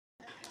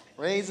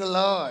Praise the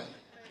Lord.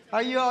 How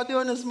you all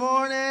doing this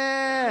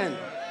morning?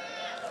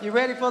 You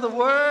ready for the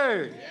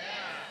word?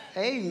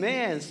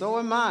 Amen. So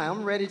am I.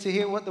 I'm ready to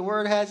hear what the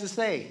word has to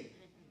say.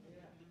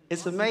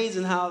 It's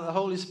amazing how the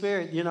Holy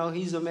Spirit,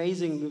 he's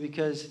amazing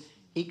because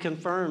he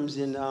confirms.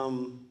 And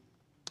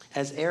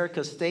as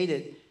Erica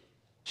stated,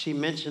 she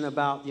mentioned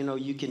about,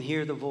 you can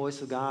hear the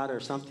voice of God or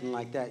something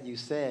like that you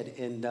said.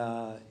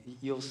 And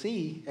you'll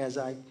see as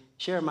I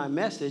share my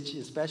message,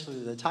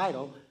 especially the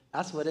title,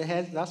 that's what it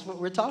has. That's what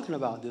we're talking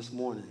about this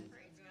morning.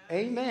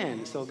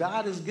 Amen. So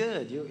God is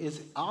good.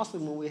 It's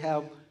awesome when we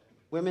have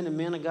women and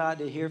men of God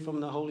to hear from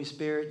the Holy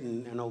Spirit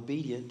and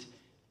obedient,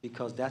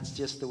 because that's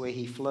just the way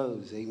he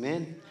flows.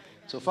 Amen.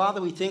 So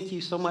Father, we thank you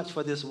so much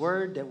for this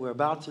word that we're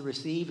about to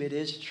receive. It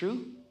is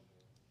true.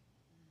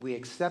 We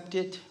accept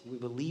it. We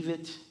believe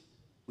it.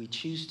 We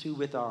choose to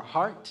with our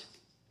heart.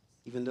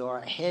 Even though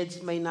our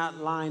heads may not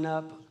line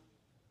up,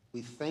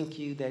 we thank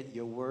you that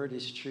your word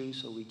is true.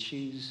 So we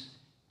choose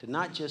to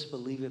not just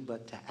believe it,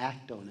 but to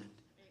act on it. Amen.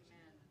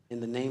 In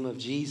the name of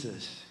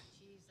Jesus.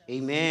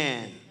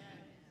 Amen. Amen.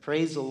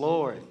 Praise the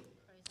Lord.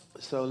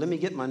 So let me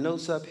get my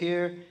notes up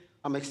here.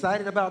 I'm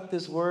excited about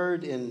this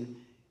word. And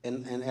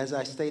as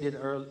I stated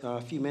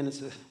a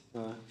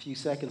few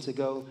seconds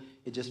ago,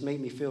 it just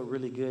made me feel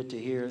really good to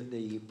hear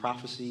the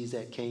prophecies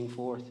that came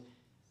forth.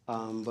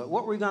 But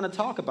what we're going to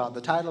talk about,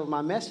 the title of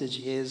my message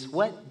is,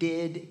 What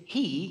Did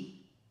He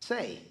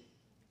Say?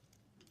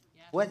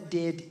 Yes. What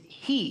did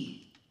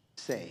he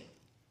say?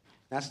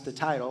 That's the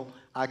title.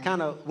 I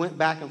kind of went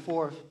back and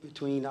forth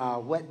between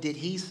what did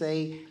he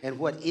say and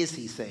what is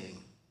he saying.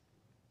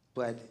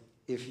 But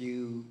if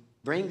you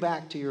bring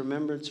back to your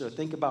remembrance or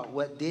think about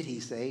what did he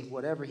say,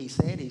 whatever he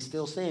said, he's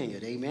still saying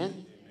it. Amen?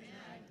 Amen.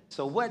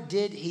 So what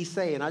did he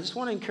say? And I just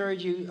want to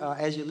encourage you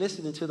as you're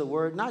listening to the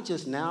word, not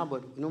just now,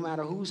 but no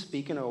matter who's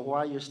speaking or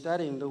while you're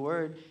studying the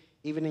word,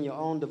 even in your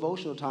own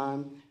devotional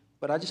time.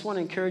 But I just want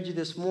to encourage you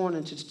this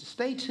morning to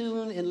stay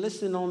tuned and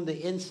listen on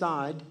the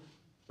inside,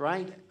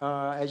 right?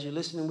 As you're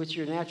listening with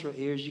your natural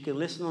ears, you can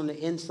listen on the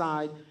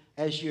inside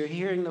as you're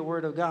hearing the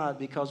word of God,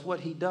 because what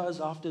he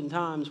does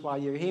oftentimes while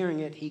you're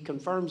hearing it, he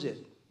confirms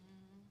it.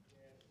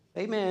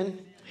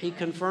 Amen. He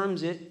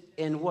confirms it.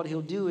 And what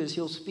he'll do is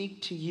he'll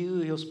speak to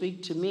you, he'll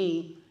speak to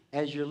me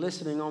as you're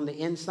listening on the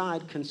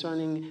inside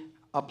concerning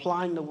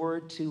applying the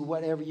word to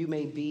whatever you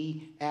may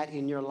be at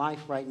in your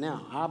life right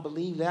now. I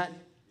believe that.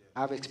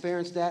 I've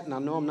experienced that, and I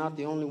know I'm not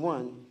the only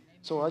one.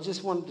 So I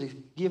just wanted to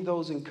give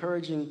those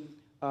encouraging,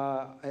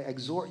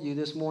 exhort you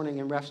this morning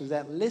in reference to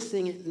that.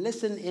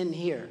 Listen in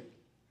here.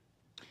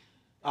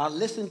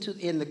 Listen to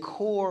in the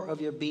core of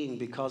your being,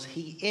 because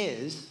he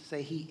is,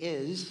 say he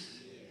is.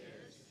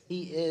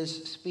 He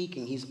is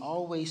speaking. He's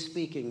always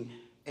speaking.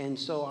 And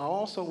so I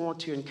also want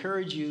to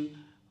encourage you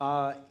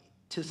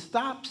to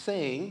stop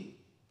saying,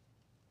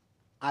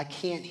 I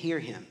can't hear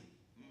him.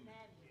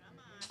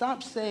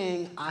 Stop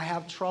saying, I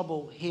have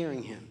trouble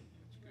hearing him.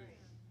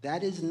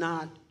 That is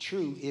not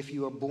true if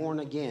you are born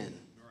again.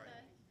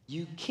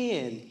 You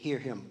can hear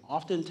him.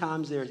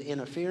 Oftentimes there's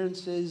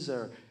interferences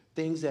or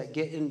things that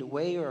get in the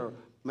way, or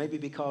maybe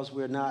because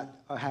we're not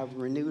have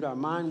renewed our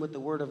mind with the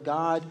word of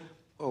God,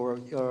 or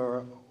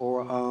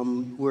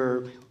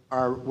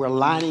we're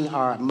lining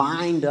our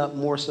mind up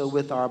more so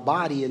with our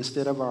body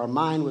instead of our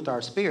mind with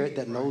our spirit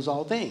that knows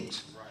all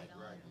things.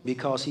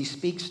 Because he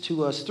speaks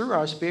to us through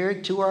our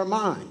spirit to our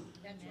mind.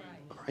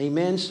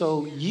 Amen.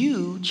 So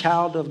you,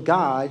 child of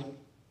God,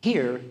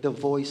 hear the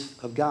voice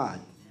of God.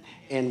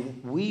 And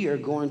we are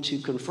going to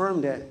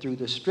confirm that through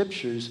the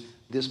scriptures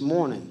this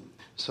morning.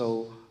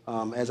 So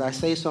as I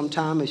say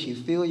sometimes, as you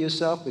feel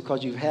yourself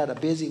because you've had a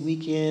busy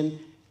weekend,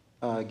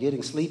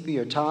 getting sleepy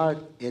or tired,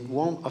 it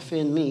won't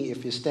offend me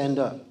if you stand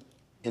up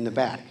in the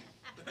back.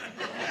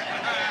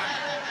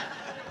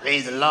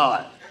 Praise the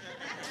Lord.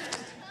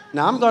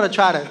 Now, I'm going to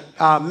try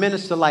to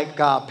minister like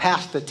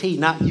Pastor T,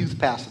 not Youth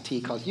Pastor T,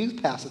 because Youth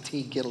Pastor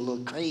T get a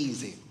little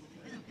crazy.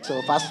 So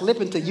if I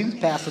slip into Youth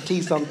Pastor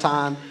T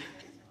sometime,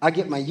 I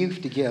get my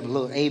youth together, a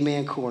little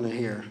amen corner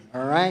here,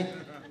 all right?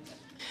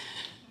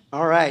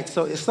 All right,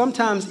 so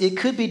sometimes it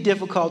could be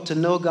difficult to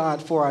know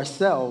God for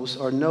ourselves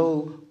or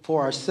know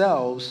for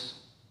ourselves.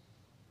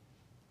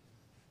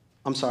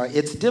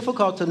 It's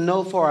difficult to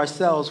know for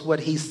ourselves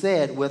what he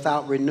said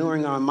without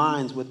renewing our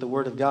minds with the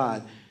word of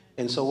God.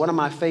 And so one of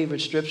my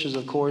favorite scriptures,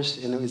 of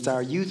course, and it's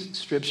our youth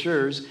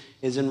scriptures,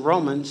 is in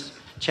Romans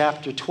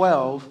chapter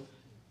 12,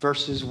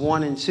 verses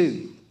 1 and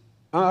 2.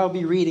 I'll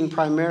be reading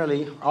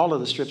primarily, all of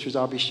the scriptures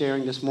I'll be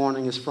sharing this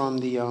morning is from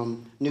the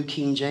New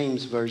King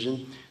James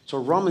Version. So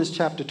Romans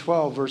chapter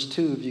 12, verse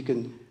 2, if you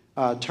can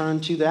turn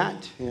to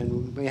that,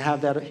 and we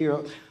have that here.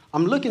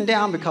 I'm looking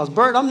down because,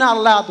 Bert, I'm not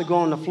allowed to go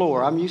on the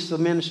floor. I'm used to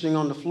ministering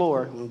on the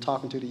floor when I'm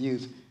talking to the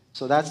youth.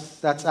 So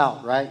that's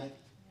out, right?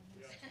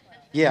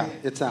 Yeah,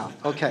 it's out.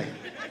 Okay.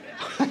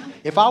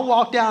 If I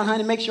walk down,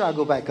 honey, make sure I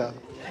go back up.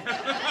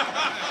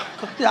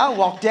 I'll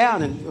walk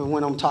down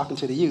when I'm talking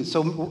to the youth.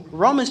 So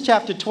Romans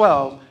chapter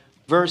 12,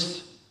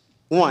 verse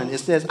 1, it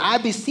says, I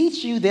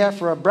beseech you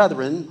therefore,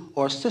 brethren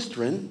or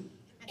sisterin,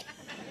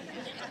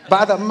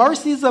 by the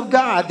mercies of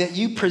God, that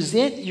you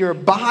present your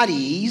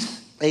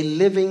bodies a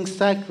living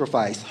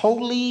sacrifice,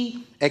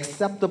 holy,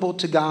 acceptable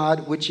to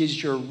God, which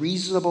is your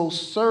reasonable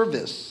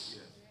service.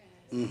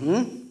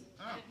 You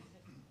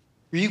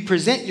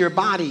present your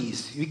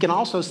bodies. You can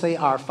also say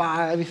our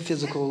 5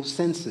 physical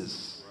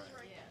senses.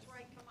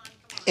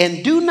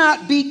 And do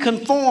not be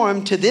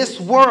conformed to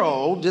this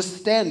world, this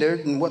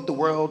standard and what the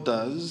world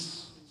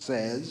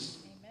says,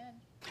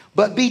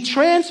 but be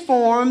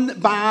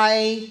transformed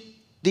by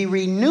the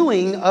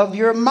renewing of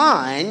your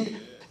mind,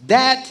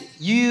 that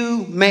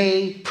you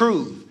may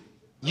prove.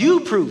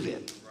 You prove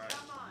it.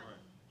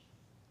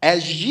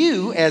 As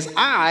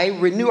I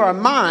renew our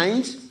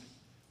minds,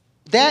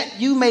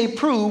 that you may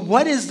prove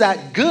what is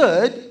that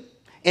good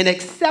and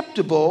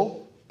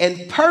acceptable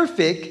and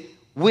perfect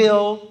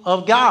will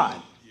of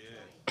God.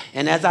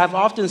 And as I've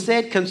often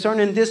said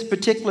concerning this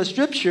particular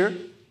scripture,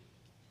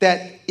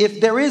 that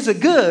if there is a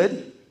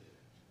good,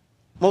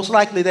 most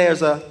likely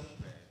there's a...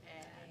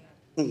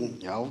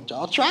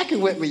 Y'all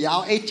tracking with me.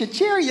 Y'all ate your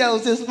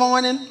Cheerios this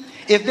morning.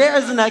 If there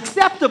is an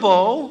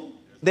acceptable,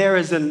 there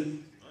is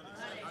an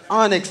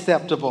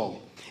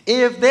unacceptable.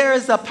 If there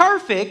is a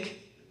perfect,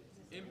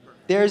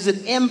 there is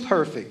an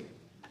imperfect.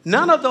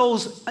 None of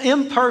those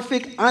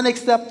imperfect,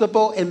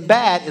 unacceptable, and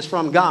bad is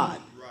from God.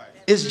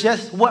 It's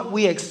just what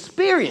we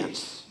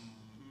experience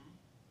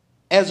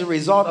as a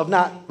result of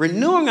not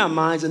renewing our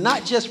minds, and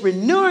not just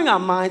renewing our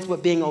minds,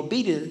 but being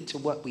obedient to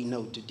what we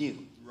know to do.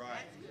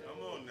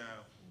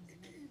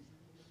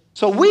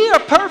 So we are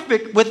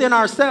perfect within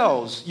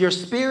ourselves. Your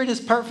spirit is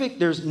perfect.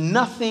 There's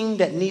nothing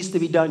that needs to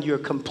be done. You're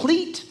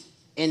complete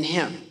in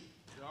him.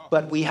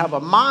 But we have a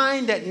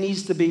mind that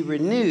needs to be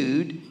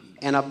renewed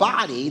and a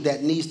body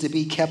that needs to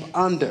be kept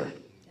under.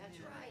 That's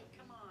right.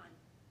 Come on.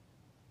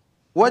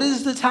 What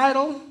is the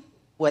title?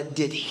 What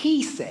did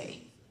he say?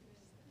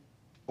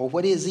 Or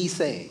what is he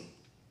saying?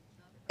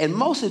 And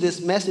most of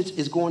this message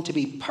is going to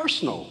be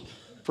personal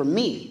for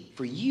me,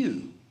 for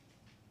you.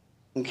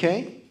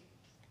 Okay?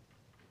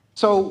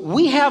 So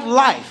we have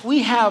life.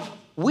 We have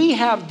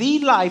the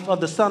life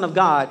of the Son of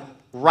God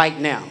right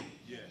now.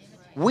 Yes.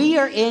 We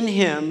are in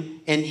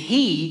him and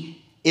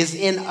he is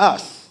in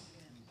us.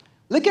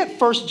 Look at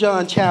 1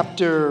 John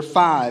chapter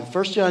 5.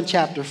 1 John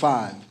chapter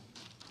 5.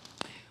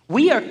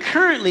 We are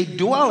currently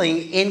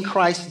dwelling in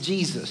Christ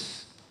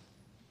Jesus.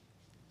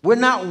 We're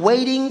not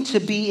waiting to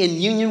be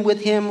in union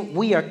with him.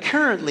 We are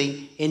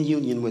currently in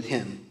union with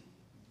him.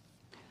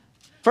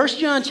 1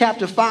 John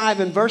chapter 5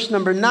 and verse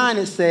number 9,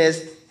 it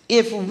says,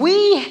 If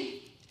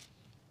we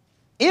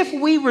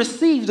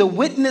receive the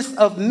witness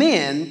of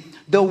men,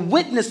 the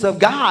witness of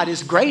God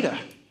is greater.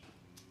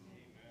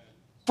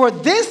 For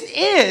this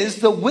is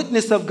the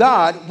witness of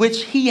God,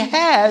 which he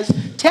has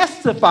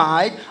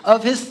testified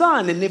of his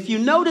Son. And if you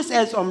notice,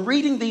 as I'm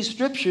reading these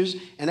scriptures,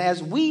 and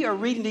as we are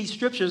reading these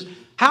scriptures,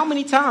 how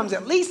many times?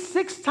 At least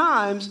 6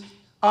 times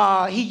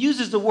he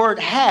uses the word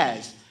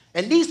has.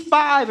 At least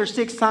 5 or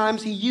 6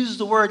 times he uses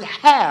the word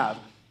have.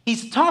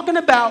 He's talking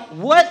about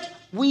what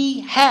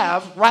we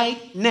have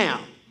right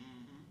now.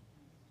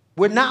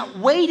 We're not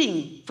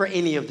waiting for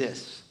any of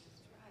this.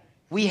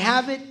 We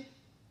have it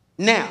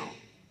now.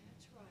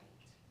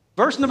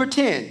 Verse number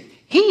 10.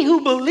 He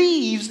who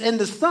believes in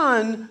the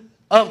Son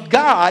of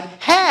God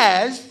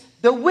has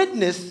the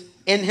witness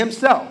in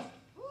himself.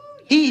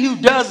 He who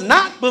does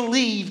not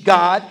believe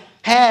God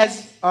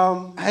has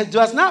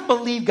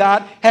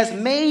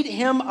made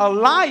him a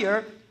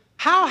liar.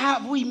 How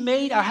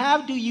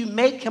do you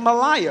make him a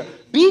liar?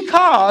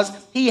 Because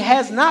he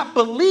has not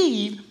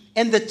believed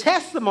in the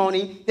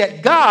testimony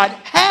that God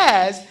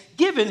has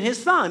given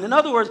his Son. In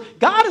other words,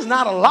 God is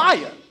not a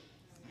liar.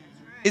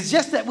 It's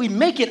just that we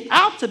make it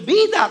out to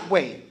be that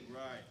way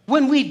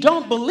when we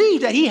don't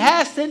believe that he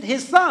has sent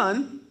his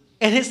Son,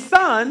 and his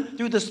Son,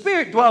 through the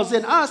Spirit, dwells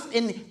in us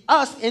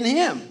in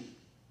him.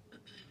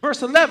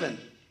 Verse 11.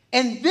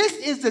 And this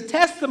is the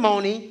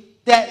testimony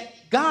that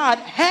God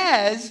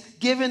has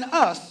given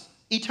us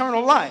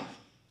eternal life.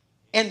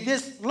 And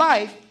this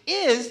life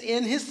is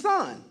in his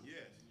Son.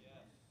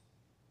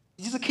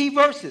 These are key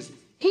verses.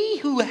 He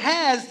who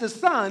has the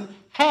Son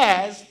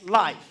has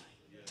life.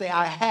 Say,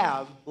 I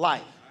have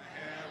life.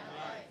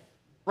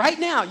 Right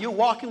now, you're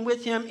walking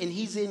with him and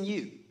he's in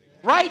you.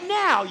 Right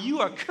now,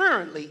 you are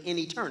currently in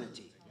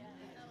eternity.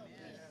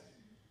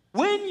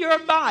 When your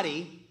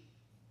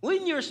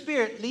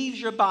spirit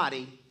leaves your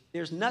body,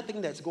 there's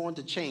nothing that's going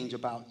to change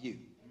about you.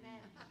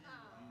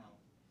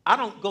 I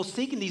don't go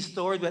seeking these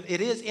stories, but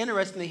it is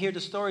interesting to hear the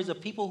stories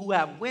of people who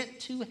have went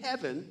to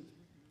heaven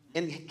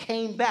and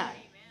came back,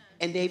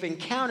 and they've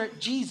encountered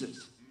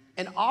Jesus.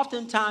 And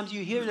oftentimes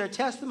you hear their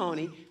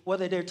testimony,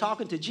 whether they're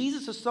talking to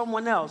Jesus or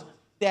someone else,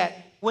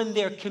 that when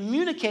they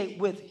communicate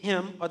with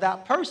him or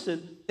that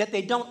person, that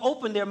they don't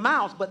open their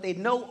mouths, but they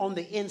know on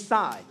the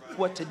inside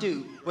what to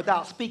do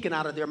without speaking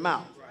out of their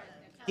mouth.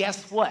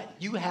 Guess what?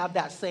 You have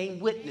that same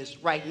witness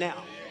right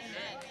now.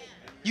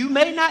 You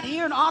may not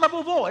hear an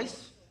audible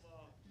voice.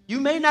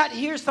 You may not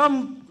hear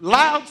some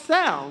loud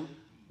sound,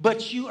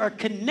 but you are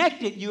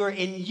connected. You are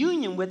in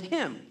union with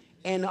him.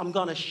 And I'm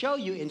going to show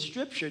you in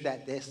Scripture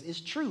that this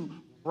is true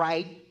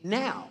right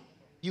now.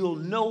 You'll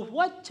know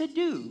what to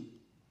do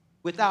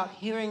without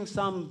hearing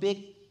some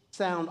big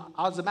sound.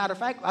 As a matter of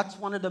fact, that's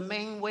one of the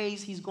main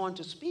ways he's going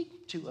to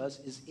speak to us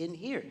is in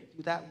here,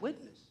 through that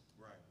witness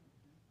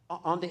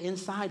on the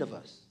inside of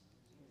us.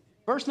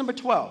 Verse number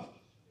 12.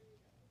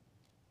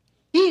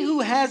 He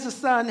who has the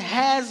Son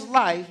has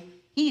life.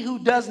 He who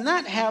does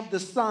not have the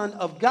Son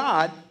of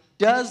God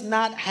does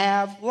not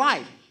have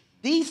life.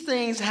 These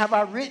things have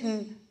I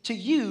written to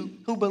you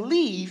who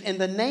believe in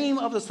the name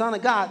of the Son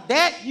of God,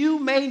 that you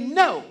may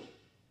know,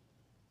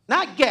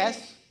 not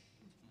guess,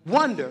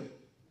 wonder,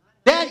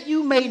 that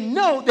you may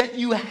know that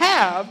you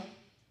have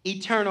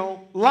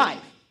eternal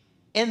life,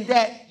 and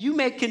that you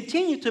may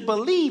continue to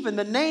believe in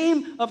the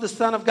name of the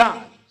Son of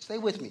God. Stay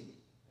with me.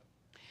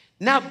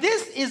 Now,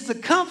 this is the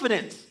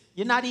confidence.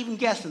 You're not even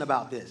guessing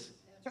about this.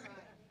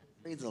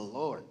 Praise the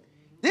Lord.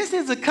 This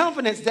is the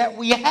confidence that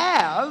we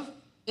have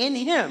in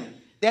him,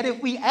 that if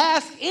we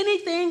ask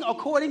anything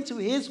according to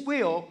his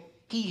will,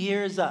 he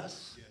hears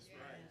us. Yes,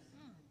 right.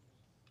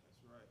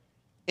 That's right.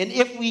 And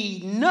if we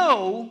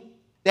know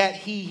that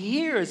he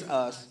hears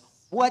us,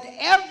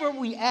 whatever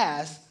we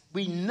ask,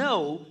 we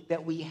know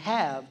that we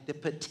have the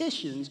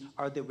petitions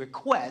or the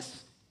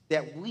requests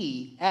that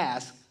we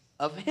ask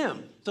of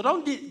him. So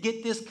don't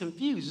get this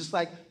confused. It's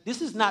like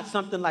this is not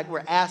something like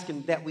we're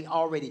asking that we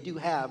already do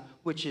have,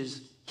 which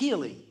is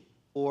healing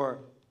or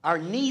our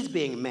needs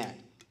being met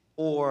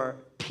or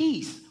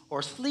peace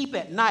or sleep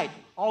at night,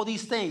 all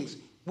these things.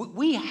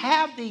 We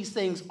have these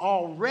things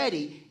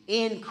already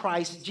in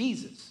Christ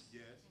Jesus.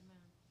 Yes.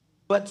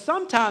 But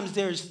sometimes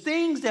there's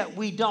things that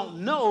we don't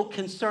know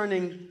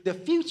concerning the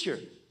future.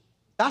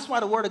 That's why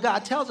the Word of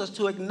God tells us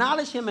to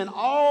acknowledge him in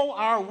all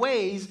our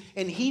ways,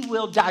 and he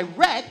will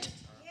direct,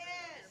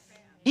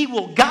 he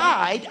will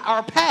guide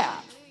our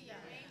path.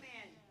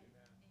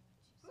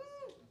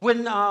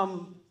 When I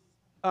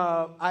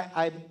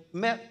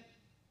met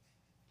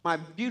my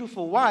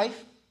beautiful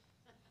wife,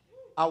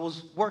 I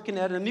was working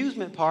at an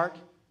amusement park,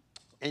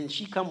 and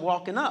she come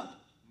walking up.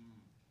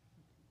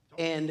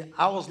 And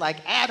I was like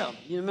Adam.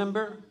 You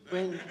remember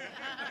when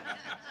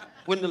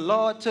the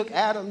Lord took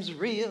Adam's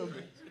rib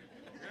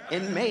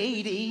and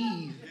made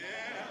Eve?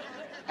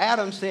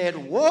 Adam said,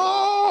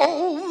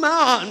 "Whoa,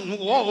 man,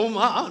 whoa,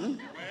 man."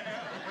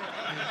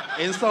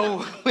 And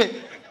so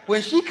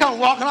when she come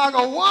walking, I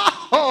go,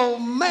 "Whoa,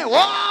 man,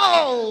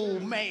 whoa,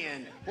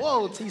 man,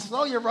 whoa, T,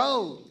 slow your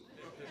roll."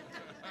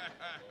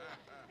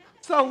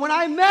 So when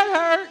I met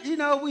her,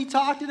 we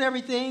talked and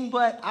everything,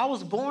 but I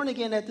was born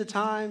again at the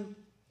time,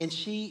 and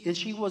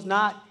she was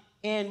not,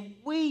 and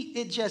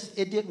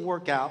it didn't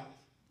work out.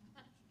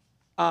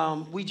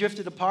 We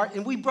drifted apart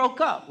and we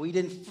broke up. We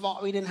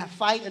didn't have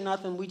fight or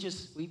nothing.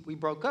 We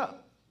broke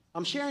up.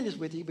 I'm sharing this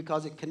with you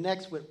because it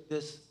connects with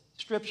this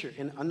scripture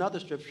and another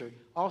scripture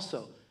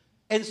also.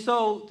 And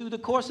so through the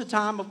course of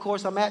time, of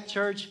course, I'm at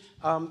church,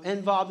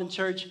 involved in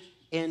church,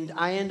 and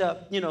I end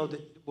up,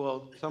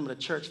 some of the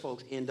church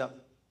folks end up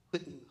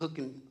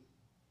hooking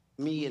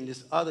me and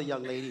this other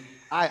young lady.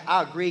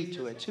 I agreed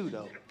to it too,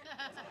 though.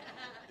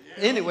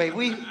 Anyway,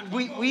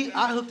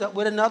 I hooked up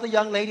with another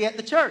young lady at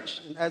the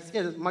church as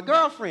my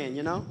girlfriend,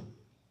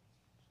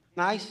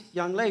 Nice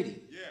young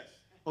lady. Yes.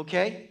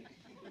 Okay.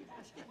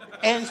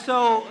 And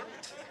so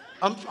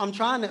I'm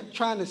trying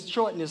to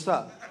shorten this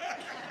up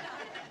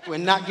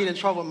and not get in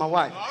trouble with my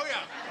wife. Oh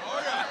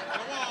yeah.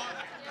 Come on.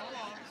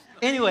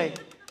 Anyway,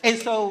 and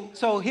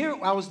so here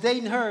I was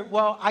dating her.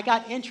 Well, I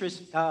got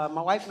interest. My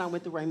wife and I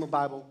went to Rhema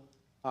Bible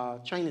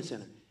Training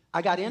Center.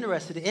 I got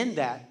interested in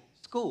that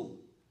school.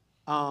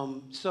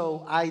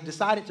 So I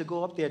decided to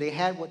go up there. They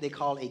had what they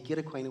call a get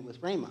acquainted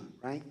with Rhema,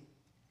 right?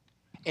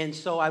 And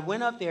so I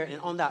went up there, and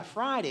on that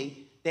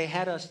Friday, they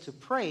had us to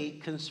pray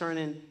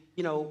concerning,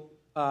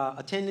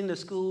 attending the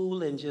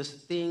school and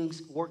just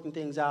working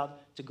things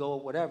out to go or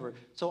whatever.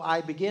 So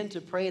I began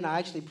to pray, and I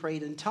actually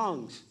prayed in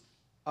tongues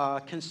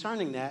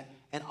concerning that.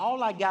 And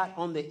all I got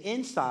on the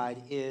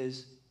inside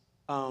is,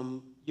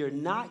 you're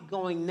not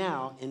going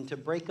now and to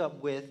break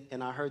up with,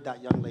 and I heard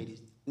that young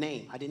lady's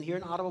name. I didn't hear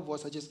an audible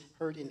voice. I just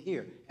heard in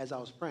here as I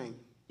was praying.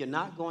 You're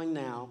not going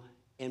now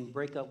and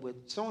break up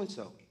with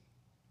so-and-so.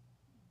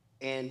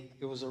 And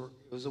it was a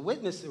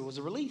witness. It was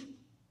a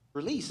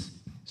release.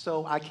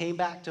 So I came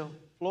back to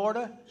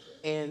Florida,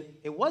 and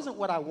it wasn't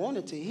what I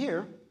wanted to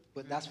hear,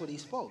 but that's what he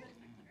spoke.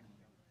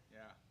 Yeah.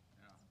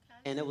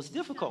 And it was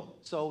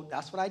difficult. So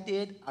that's what I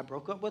did. I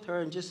broke up with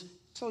her, and just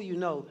so you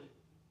know,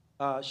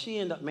 she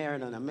ended up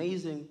marrying an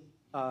amazing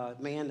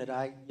young man that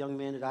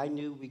I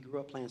knew. We grew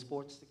up playing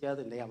sports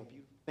together, and they have a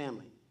beautiful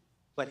family.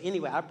 But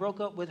anyway, I broke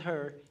up with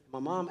her. My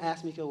mom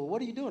asked me, well,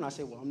 what are you doing? I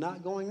said, well, I'm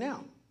not going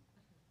now.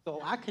 So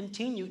I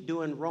continued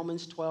doing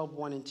Romans 12,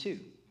 1 and 2.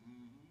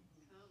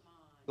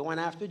 Going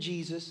after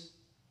Jesus,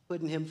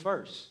 putting him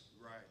first.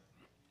 Right.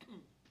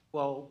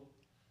 Well,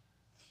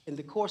 in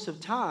the course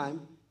of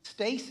time,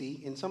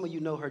 Stacy, and some of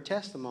you know her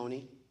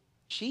testimony,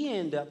 she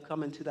ended up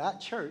coming to that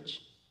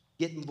church,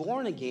 getting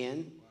born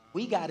again. Wow.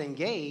 We got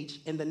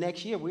engaged, and the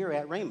next year we were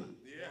at Rhema.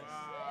 Yes.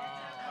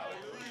 Wow.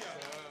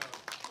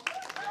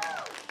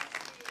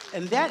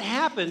 And that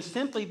happened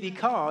simply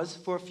because,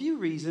 for a few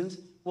reasons,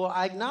 well,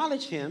 I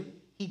acknowledged him.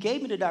 He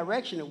gave me the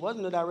direction. It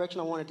wasn't the direction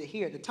I wanted to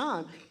hear at the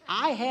time.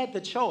 I had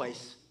the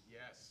choice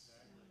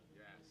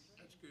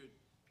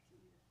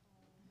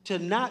to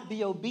not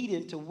be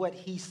obedient to what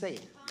he said.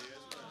 That's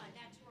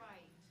right.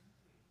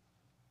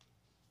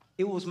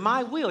 It was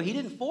my will. He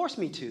didn't force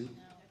me to.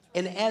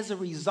 And as a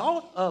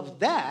result of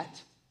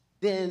that,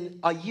 then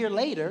a year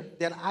later,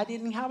 then I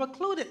didn't have a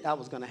clue that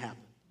was going to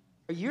happen.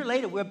 A year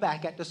later, we're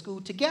back at the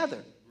school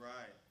together.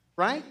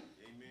 Right?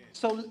 Amen.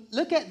 So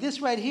look at this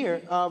right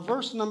here.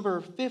 Verse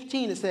number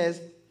 15, it says,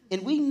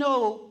 and we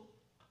know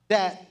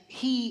that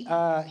he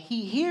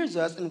hears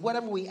us, and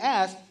whatever we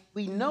ask,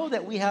 we know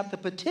that we have the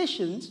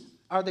petitions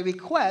or the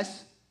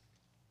requests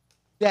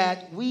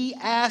that we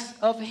ask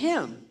of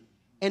him.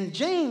 In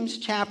James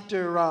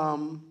chapter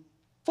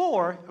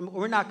 4,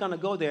 we're not going to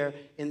go there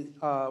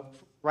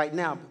right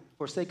now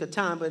for sake of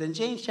time, but in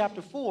James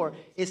chapter 4,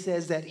 it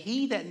says that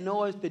he that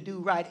knoweth to do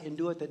right and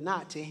doeth it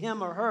not, to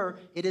him or her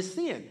it is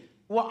sin.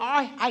 Well,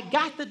 I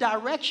got the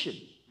direction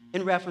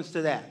in reference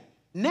to that.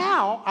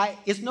 Now,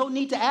 it's no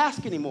need to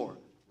ask anymore.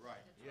 Right.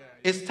 Yeah,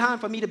 it's time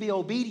for me to be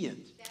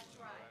obedient. That's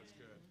right.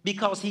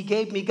 Because he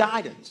gave me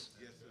guidance.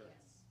 Yes, sir.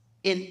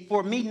 And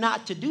for me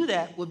not to do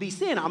that would be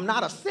sin. I'm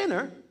not a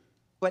sinner,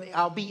 but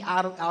I'll be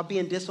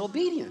in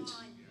disobedience.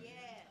 Yes.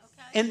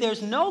 Okay. And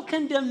there's no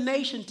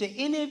condemnation to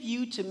any of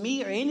you, to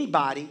me, or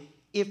anybody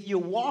if you're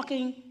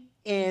walking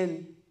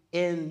in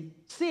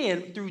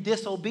sin through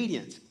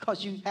disobedience,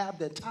 because you have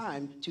the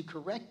time to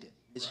correct it.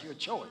 It's your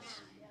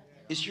choice.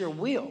 It's your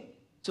will.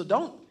 So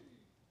don't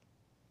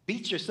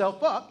beat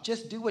yourself up.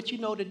 Just do what you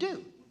know to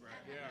do.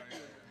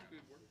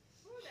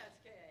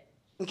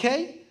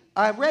 Okay?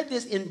 I read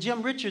this in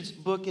Jim Richards'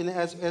 book, and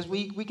as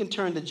we can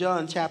turn to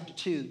John chapter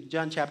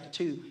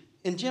 2.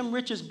 In Jim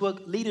Richards'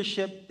 book,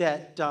 Leadership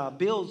That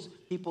Builds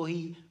People,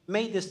 he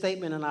made this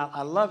statement, and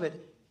I love it.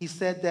 He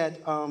said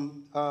that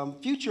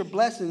future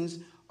blessings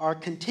are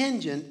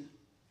contingent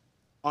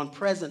on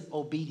present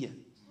obedience.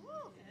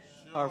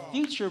 Our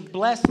future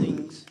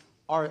blessings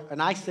are,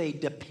 and I say,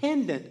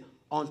 dependent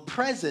on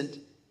present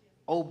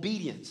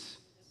obedience.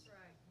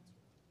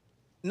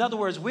 In other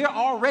words, we're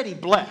already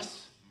blessed.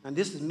 And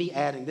this is me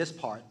adding this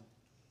part.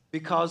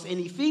 Because in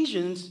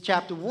Ephesians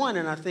chapter 1,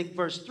 and I think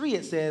verse 3,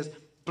 it says,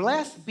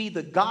 blessed be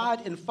the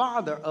God and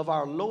Father of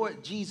our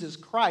Lord Jesus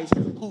Christ,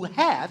 who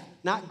hath,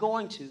 not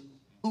going to,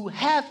 who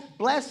hath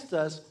blessed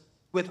us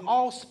with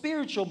all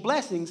spiritual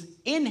blessings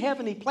in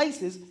heavenly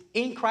places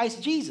in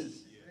Christ Jesus.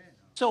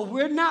 So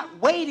we're not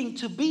waiting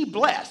to be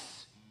blessed.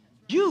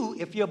 You,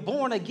 if you're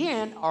born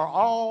again, are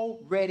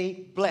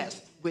already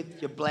blessed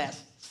with your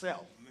blessed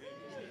self.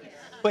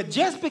 But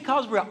just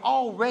because we're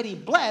already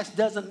blessed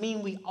doesn't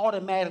mean we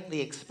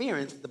automatically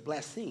experience the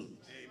blessings.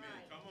 Amen.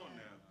 Come on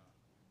now.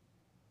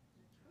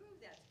 Ooh,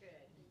 that's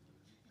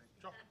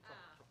good.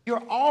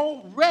 You're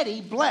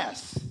already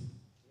blessed.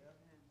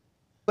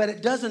 But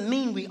it doesn't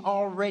mean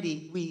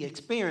we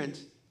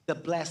experience the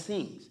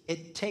blessings.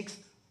 It takes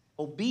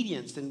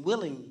obedience and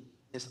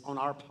willingness on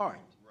our part.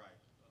 Right.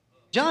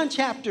 John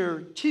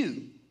chapter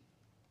 2.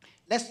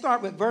 Let's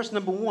start with verse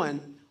number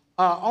 1.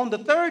 On the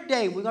third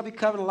day, we're going to be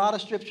covering a lot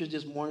of scriptures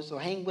this morning, so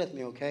hang with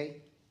me, okay?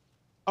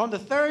 On the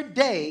third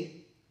day,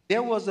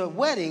 there was a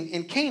wedding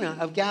in Cana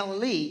of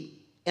Galilee,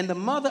 and the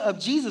mother of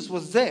Jesus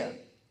was there.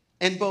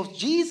 And both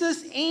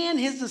Jesus and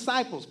his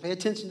disciples, pay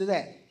attention to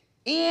that,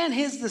 and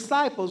his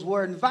disciples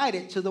were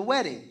invited to the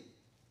wedding.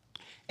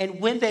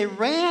 And when they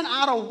ran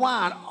out of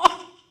wine,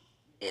 oh,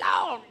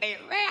 Lord, they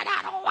ran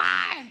out of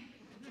wine.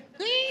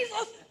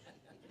 Jesus.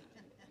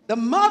 The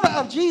mother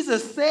of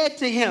Jesus said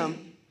to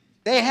him,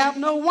 they have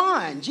no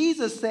wine.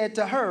 Jesus said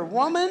to her,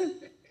 woman,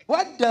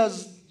 what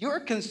does your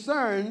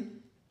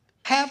concern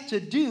have to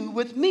do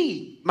with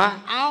me? My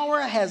hour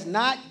has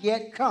not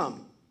yet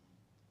come.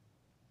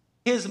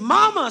 His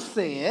mama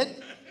said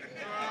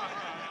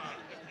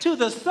to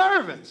the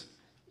servants,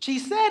 she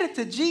said it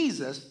to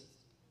Jesus.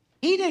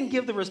 He didn't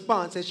give the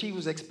response that she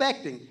was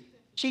expecting.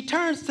 She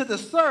turns to the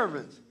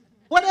servants.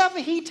 Whatever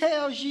he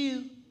tells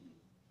you,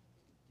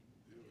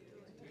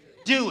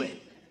 do it.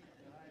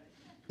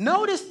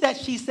 Notice that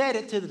she said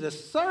it to the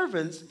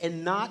servants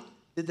and not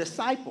the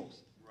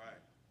disciples. Right.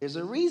 There's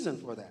a reason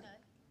for that.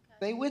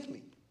 Stay with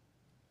me.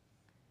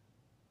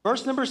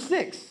 Verse number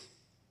 6.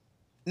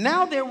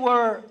 Now there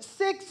were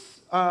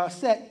six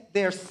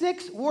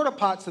water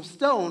pots of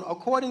stone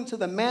according to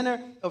the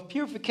manner of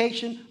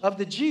purification of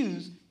the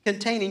Jews,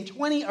 containing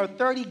 20 or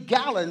 30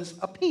 gallons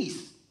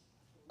apiece.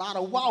 A lot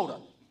of water.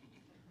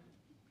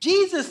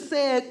 Jesus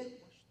said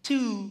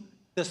to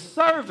the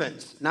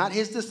servants, not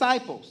his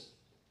disciples,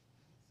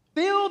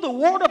 fill the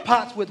water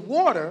pots with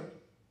water,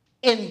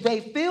 and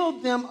they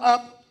filled them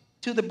up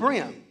to the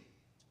brim.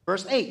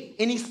 Verse 8,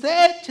 and he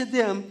said to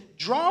them,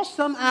 draw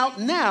some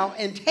out now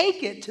and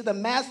take it to the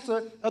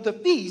master of the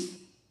feast,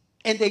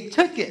 and they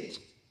took it.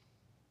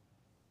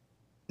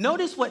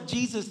 Notice what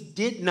Jesus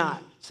did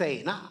not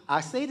say. Now, I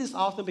say this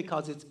often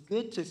because it's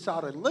good to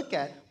sort of look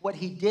at what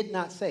he did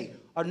not say.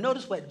 Or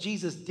notice what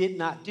Jesus did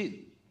not do.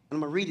 And I'm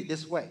going to read it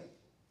this way.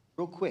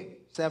 Real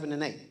quick, 7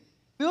 and 8.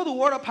 Fill the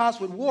water pots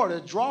with water,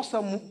 draw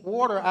some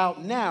water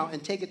out now,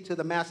 and take it to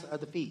the master of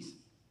the feast.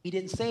 He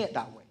didn't say it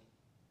that way.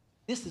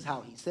 This is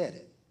how he said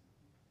it.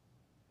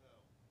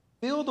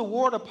 Fill the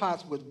water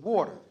pots with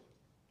water.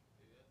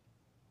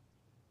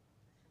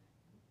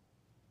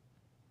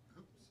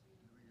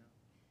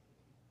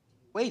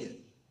 Waited.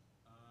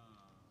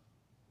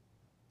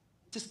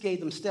 Just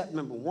gave them step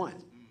number 1.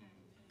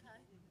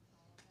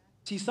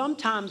 See,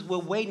 sometimes we're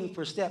waiting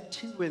for step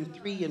 2 and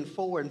 3 and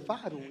 4 and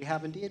 5, and we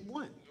haven't did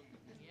 1.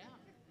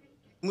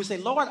 And we say,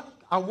 Lord,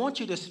 I want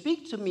you to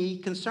speak to me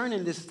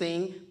concerning this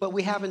thing, but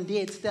we haven't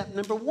did step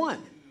number 1.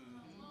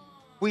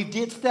 We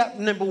did step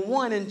number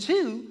 1 and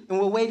 2, and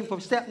we're waiting for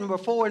step number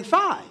 4 and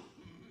 5.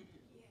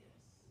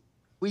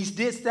 We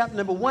did step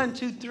number 1,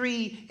 2,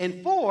 3,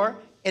 and 4,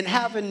 and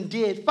haven't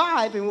did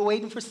 5, and we're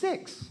waiting for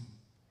 6.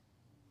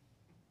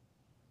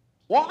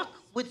 Walk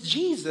with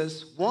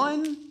Jesus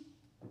one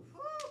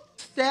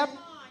step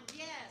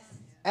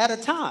at a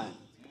time.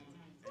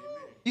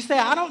 You say,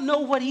 I don't know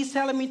what he's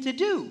telling me to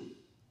do.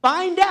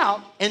 Find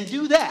out and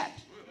do that.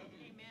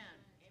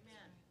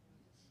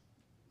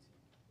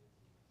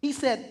 He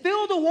said,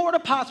 fill the water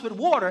pots with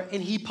water,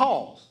 and he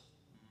paused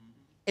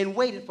and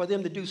waited for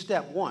them to do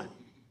step 1.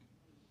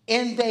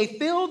 And they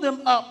filled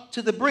them up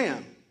to the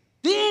brim.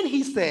 Then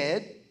he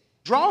said,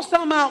 draw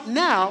some out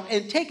now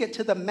and take it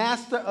to the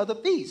master of the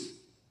feast.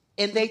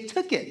 And they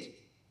took it.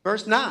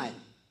 Verse 9.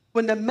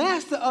 When the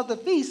master of the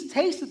feast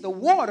tasted the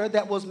water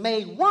that was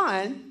made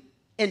wine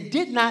and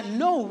did not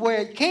know where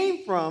it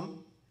came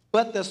from,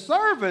 but the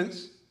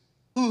servants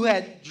who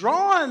had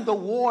drawn the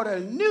water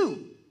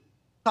knew.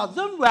 Because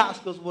them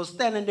rascals were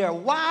standing there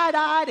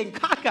wide-eyed and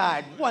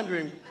cockeyed,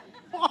 wondering,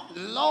 oh,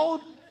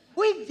 Lord,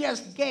 we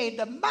just gave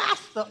the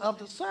master of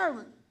the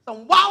servant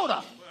some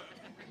water,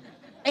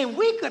 and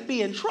we could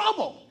be in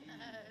trouble.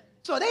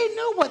 So they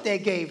knew what they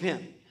gave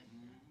him.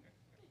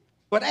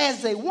 But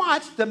as they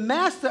watched, the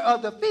master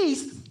of the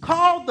feast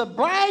called the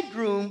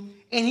bridegroom,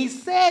 and he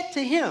said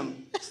to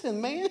him,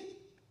 listen, man,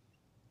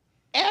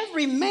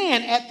 every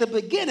man at the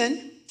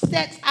beginning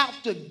sets out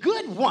the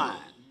good wine.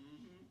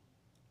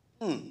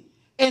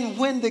 And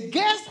when the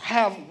guests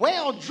have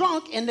well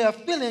drunk and they're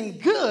feeling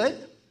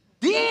good,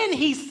 then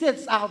he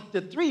sets out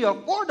the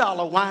 $3 or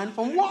 $4 wine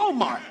from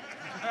Walmart.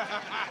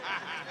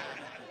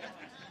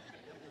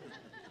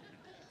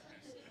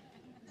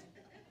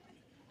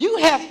 You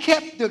have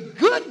kept the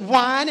good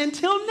wine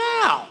until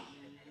now.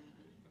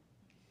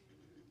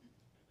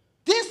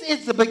 This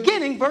is the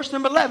beginning, verse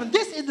number 11.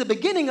 This is the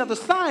beginning of the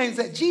signs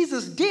that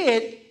Jesus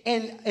did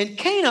in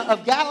Cana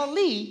of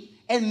Galilee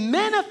and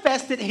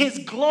manifested his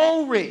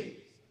glory.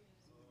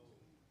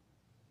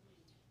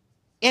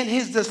 And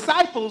his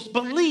disciples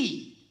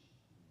believed.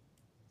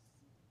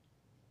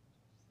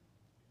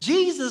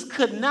 Jesus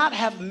could not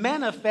have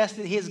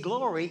manifested his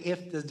glory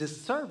if the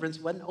servants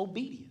wasn't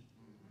obedient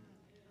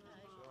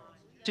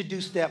to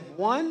do step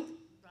 1,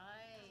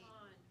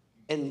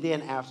 and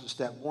then after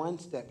step 1,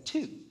 step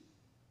 2.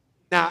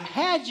 Now, I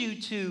had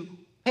you to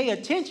pay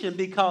attention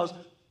because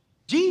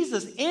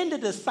Jesus and the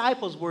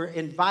disciples were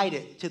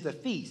invited to the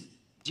feast.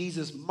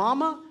 Jesus'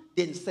 mama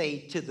didn't say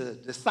to the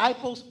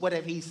disciples,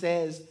 whatever he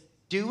says,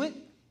 do it.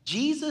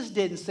 Jesus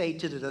didn't say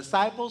to the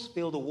disciples,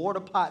 fill the water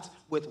pots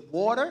with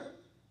water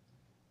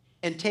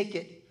and take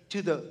it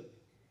to the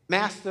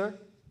master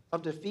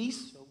of the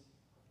feast.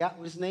 Got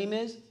what his name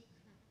is?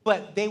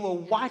 But they were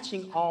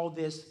watching all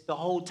this the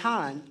whole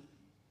time.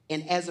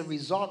 And as a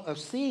result of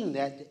seeing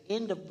that, the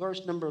end of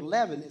verse number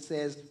 11, it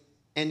says,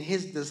 and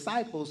his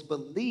disciples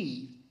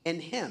believed in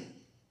him.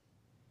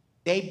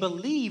 They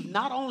believed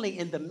not only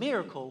in the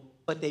miracle,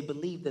 but they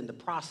believed in the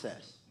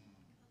process.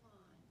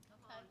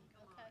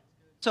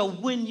 So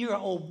when you're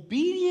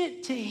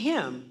obedient to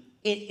him,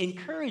 it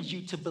encourages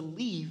you to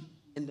believe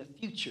in the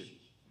future.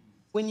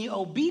 When you're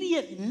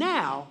obedient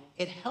now,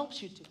 it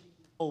helps you to be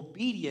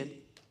obedient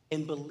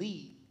and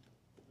believe.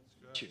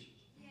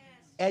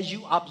 As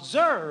you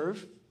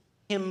observe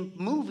him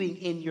moving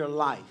in your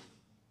life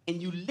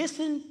and you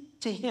listen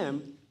to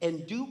him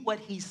and do what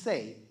he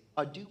say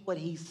or do what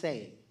he's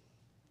saying.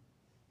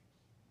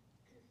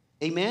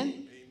 Amen?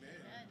 Amen.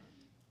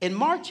 In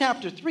Mark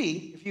chapter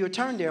 3, if you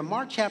return there,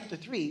 Mark chapter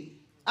 3,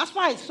 that's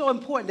why it's so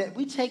important that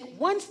we take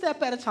one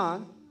step at a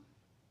time,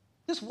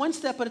 just one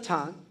step at a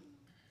time.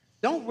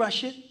 Don't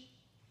rush it.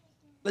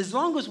 As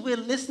long as we're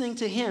listening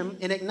to him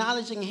and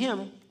acknowledging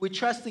him, we're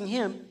trusting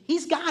him,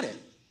 he's got it.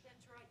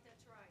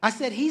 I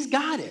said, he's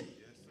got it. Yes,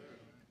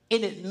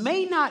 and it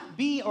may not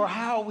be or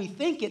how we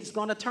think it's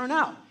going to turn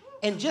out.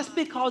 And just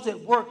because it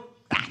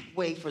worked that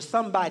way for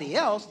somebody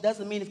else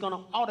doesn't mean it's going to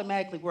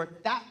automatically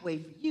work that way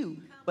for you.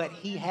 But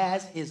he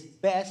has his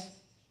best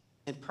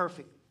and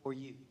perfect for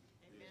you.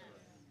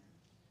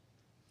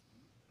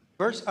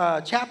 Verse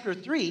chapter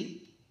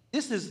 3,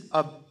 this is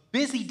a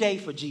busy day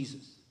for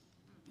Jesus.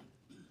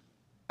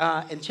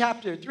 In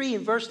chapter 3,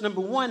 in verse number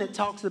 1, it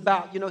talks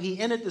about, he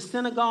entered the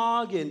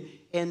synagogue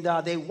and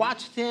they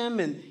watched him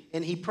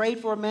and he prayed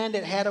for a man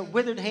that had a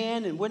withered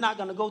hand. And we're not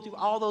going to go through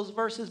all those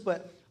verses,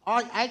 but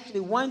actually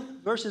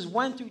verses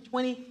 1 through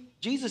 20,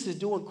 Jesus is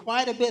doing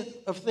quite a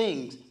bit of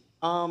things.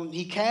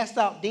 He cast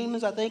out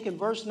demons, I think, in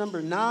verse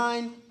number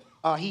 9.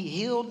 He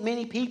healed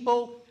many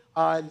people.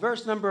 In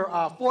verse number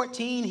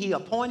 14, he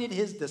appointed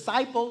his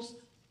disciples.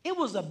 It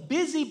was a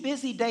busy,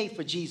 busy day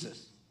for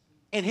Jesus.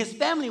 And his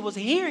family was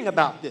hearing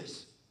about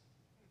this.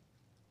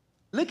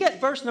 Look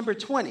at verse number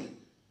 20.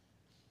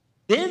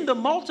 Then the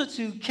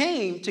multitude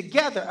came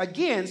together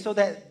again so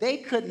that they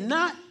could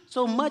not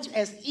so much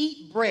as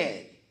eat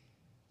bread.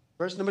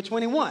 Verse number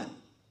 21.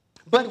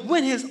 But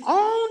when his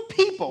own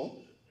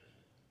people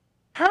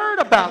heard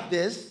about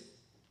this,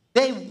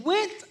 they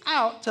went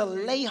out to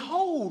lay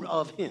hold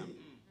of him.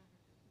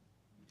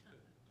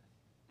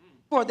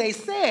 For they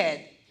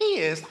said, he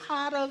is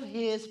out of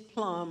his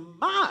plumb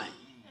mind.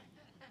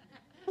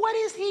 What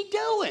is he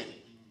doing?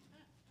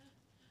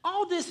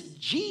 All this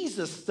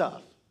Jesus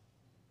stuff.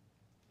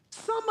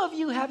 Some of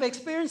you have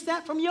experienced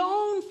that from your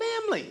own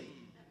family.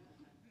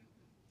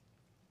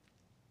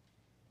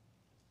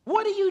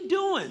 What are you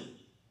doing?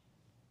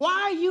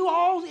 Why are you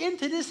all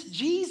into this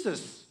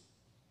Jesus?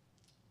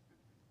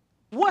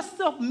 What's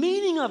the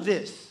meaning of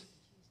this?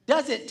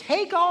 Does it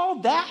take all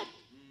that?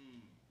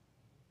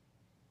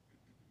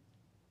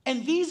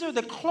 And these are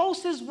the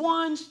closest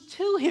ones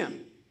to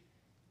him.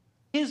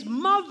 His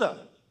mother,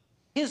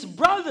 his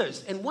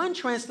brothers, and one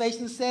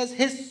translation says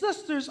his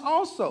sisters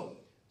also.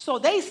 So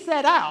they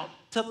set out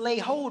to lay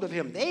hold of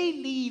him. They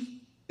leave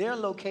their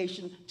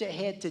location to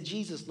head to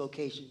Jesus'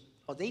 location,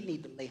 or they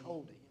need to lay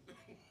hold of him.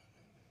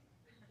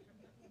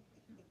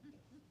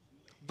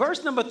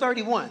 Verse number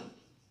 31.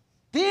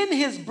 Then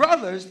his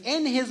brothers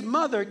and his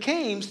mother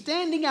came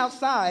standing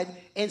outside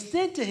and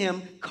sent to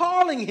him,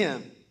 calling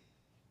him.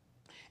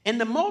 And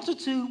the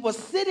multitude was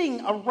sitting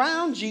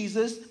around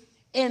Jesus,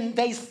 and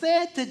they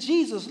said to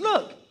Jesus,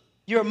 look,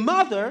 your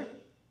mother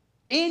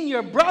and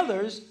your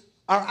brothers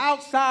are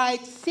outside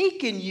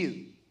seeking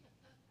you.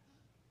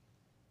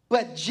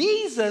 But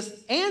Jesus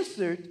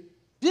answered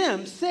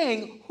them,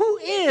 saying, who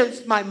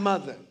is my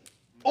mother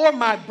or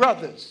my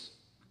brothers?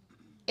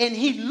 And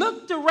he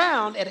looked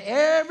around at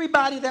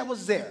everybody that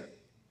was there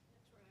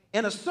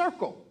in a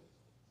circle,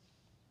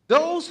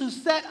 those who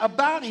sat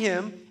about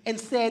him, and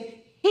said,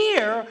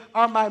 here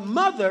are my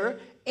mother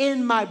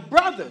and my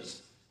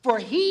brothers. For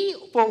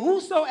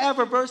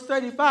whosoever, verse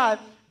 35,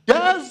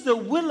 does the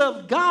will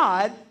of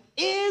God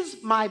is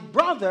my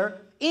brother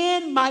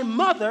and my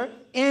mother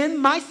and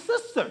my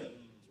sister.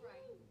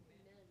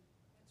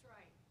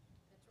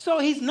 So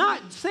he's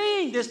not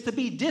saying this to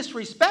be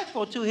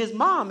disrespectful to his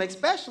mom,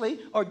 especially,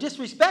 or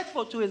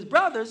disrespectful to his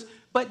brothers,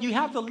 but you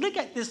have to look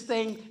at this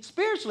thing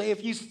spiritually.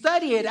 If you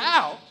study it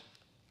out,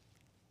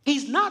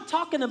 he's not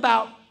talking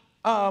about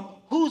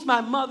who's my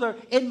mother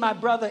and my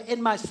brother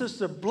and my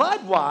sister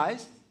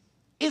blood-wise.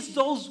 It's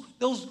those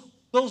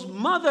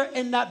mother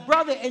and that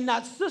brother and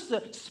that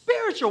sister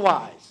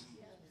spiritual-wise,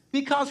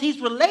 because he's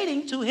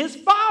relating to his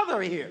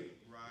father here.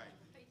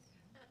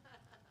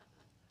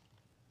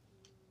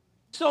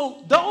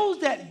 So those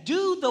that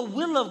do the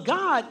will of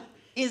God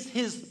is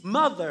his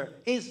mother,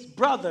 his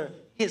brother,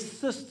 his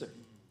sister.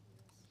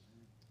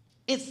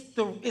 It's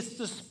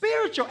the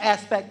spiritual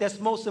aspect that's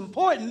most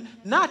important,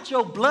 not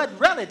your blood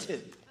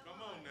relative,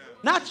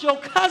 not your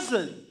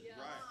cousin.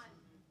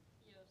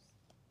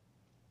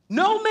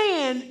 No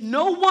man,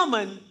 no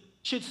woman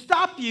should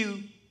stop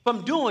you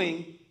from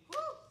doing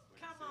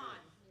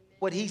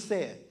what he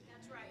said.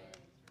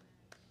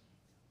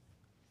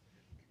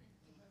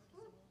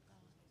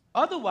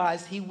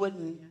 Otherwise, he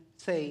wouldn't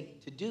say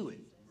to do it.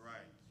 Right.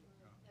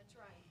 That's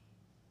right.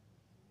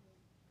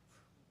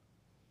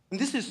 And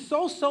this is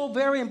so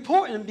very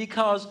important,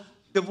 because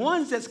the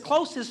ones that's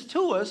closest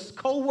to us,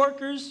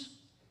 co-workers,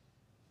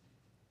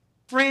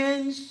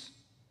 friends,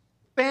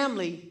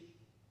 family,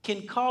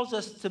 can cause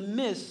us to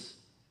miss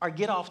or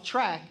get off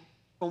track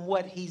from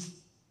what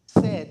he's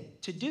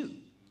said to do,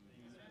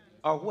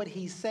 or what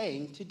he's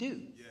saying to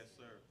do.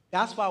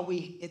 That's why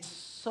it's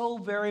so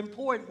very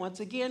important, once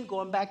again,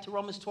 going back to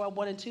Romans 12,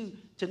 1 and 2,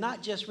 to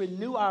not just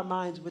renew our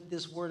minds with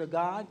this word of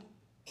God,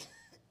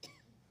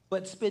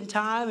 but spend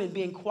time and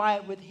being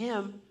quiet with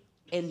him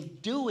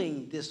and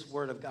doing this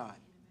word of God,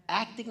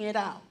 acting it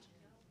out.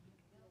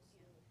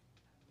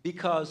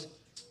 Because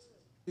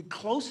the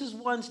closest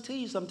ones to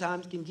you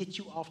sometimes can get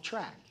you off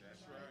track.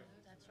 That's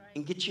right.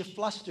 And get you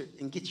flustered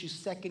and get you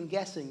second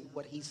guessing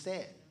what he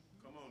said.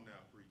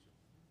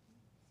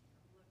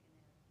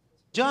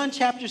 John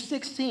chapter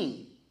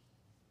 16.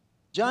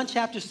 John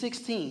chapter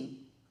 16.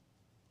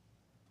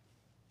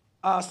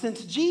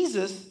 Since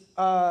Jesus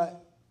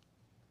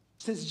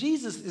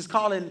is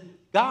calling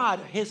God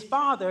his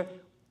Father,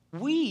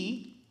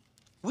 we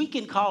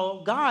can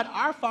call God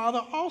our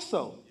Father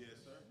also. Yes,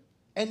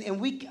 sir. And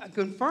we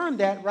confirm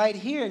that right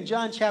here in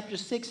John chapter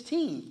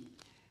 16.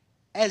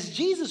 As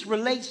Jesus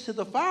relates to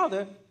the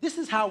Father, this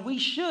is how we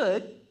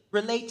should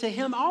relate to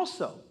him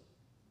also.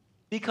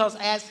 Because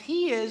as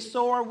he is,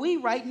 so are we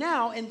right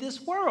now in this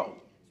world.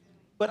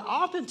 But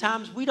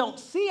oftentimes we don't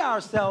see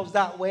ourselves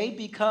that way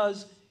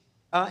because,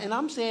 and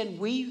I'm saying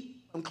we,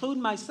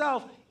 including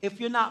myself, if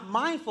you're not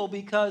mindful,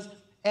 because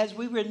as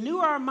we renew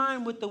our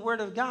mind with the Word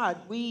of God,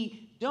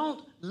 we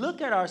don't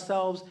look at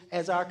ourselves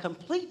as our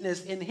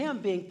completeness in Him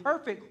being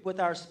perfect with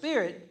our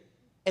spirit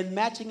and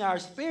matching our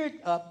spirit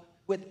up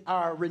with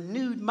our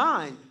renewed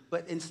mind.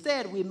 But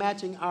instead, we're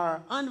matching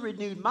our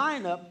unrenewed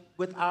mind up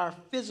with our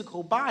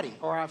physical body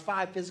or our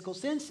 5 physical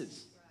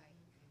senses.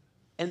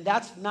 And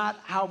that's not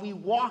how we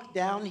walk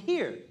down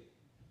here.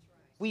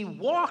 We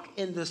walk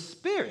in the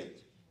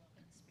Spirit.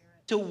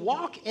 To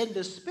walk in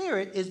the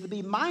Spirit is to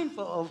be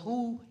mindful of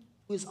who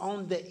is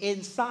on the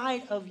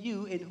inside of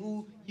you and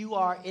who you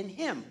are in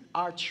Him,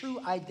 our true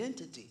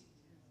identity.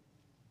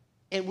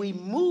 And we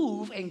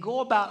move and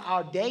go about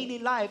our daily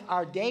life,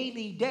 our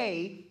daily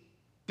day,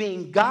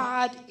 being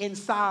God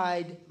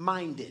inside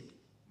minded.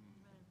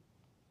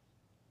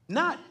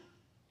 Not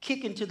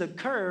kicking to the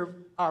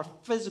curb our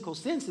physical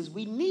senses.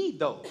 We need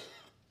those.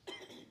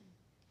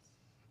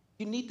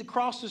 You need to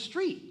cross the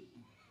street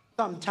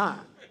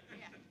sometime.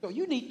 So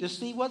you need to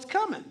see what's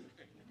coming.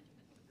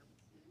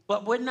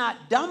 But we're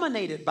not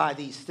dominated by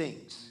these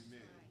things.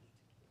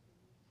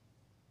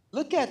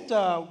 Look at,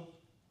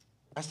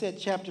 I said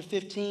chapter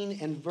 15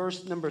 and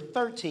verse number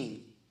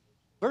 13.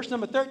 Verse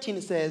number 13,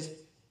 it says,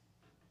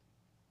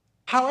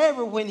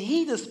 however, when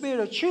He, the Spirit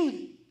of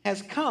truth,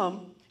 has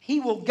come, He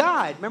will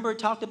guide. Remember it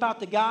talked about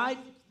the guide?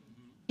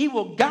 He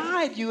will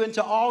guide you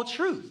into all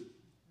truth.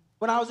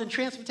 When I was in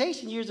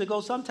transportation years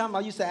ago, sometimes I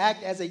used to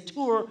act as a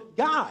tour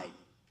guide.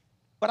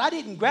 But I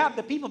didn't grab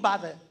the people by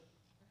the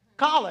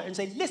collar and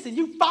say, listen,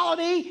 you follow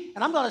me,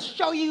 and I'm going to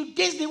show you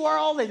Disney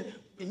World and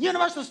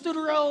Universal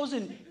Studios,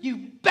 and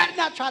you better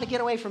not try to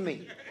get away from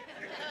me.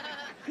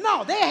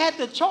 No, they had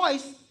the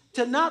choice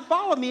to not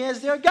follow me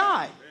as their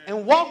guide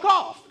and walk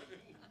off.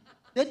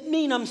 That didn't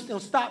mean I'm going to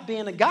stop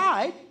being a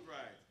guide,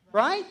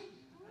 right?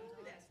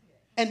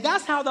 And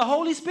that's how the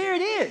Holy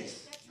Spirit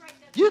is.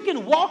 You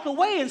can walk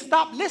away and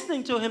stop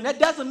listening to Him. That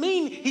doesn't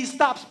mean He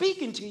stopped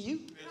speaking to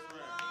you.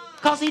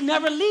 Because He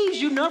never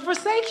leaves you nor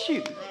forsakes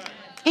you.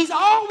 He's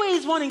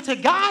always wanting to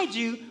guide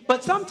you,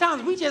 but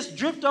sometimes we just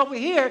drift over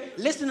here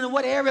listening to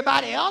what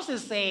everybody else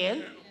is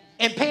saying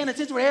and paying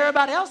attention to what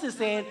everybody else is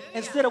saying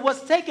instead of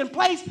what's taking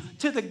place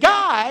to the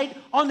guide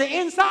on the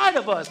inside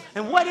of us.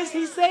 And what is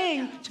He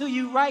saying to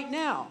you right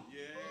now?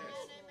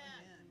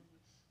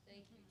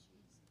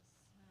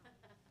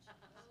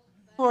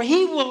 For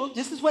He will,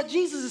 this is what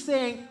Jesus is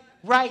saying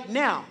right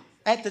now.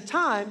 At the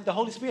time, the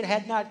Holy Spirit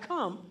had not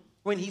come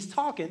when He's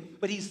talking,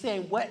 but He's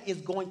saying what is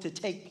going to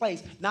take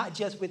place, not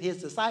just with His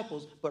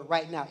disciples, but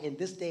right now in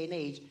this day and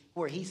age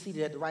where He's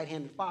seated at the right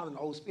hand of the Father and the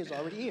Holy Spirit's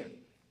already here.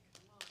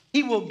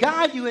 He will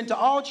guide you into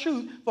all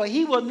truth, for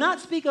He will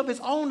not speak of His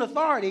own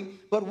authority,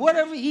 but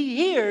whatever He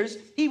hears,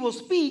 He will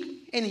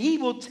speak, and He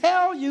will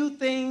tell you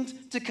things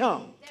to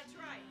come. That's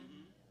right.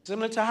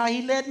 Similar to how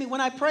He led me when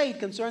I prayed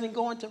concerning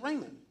going to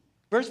Raymond.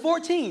 Verse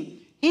 14,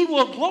 He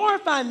will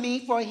glorify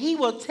me, for He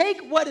will take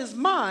what is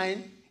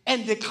mine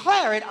and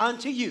declare it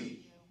unto you.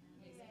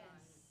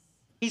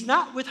 He's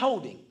not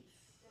withholding.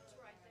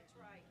 That's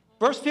right.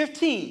 Verse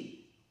 15,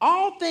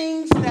 all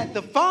things that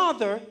the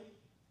Father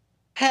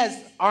has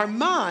are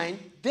mine,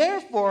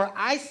 therefore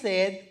I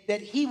said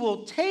that He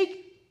will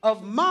take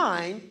of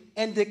mine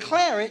and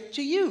declare it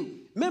to you.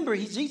 Remember,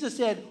 Jesus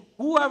said,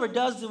 whoever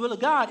does the will of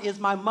God is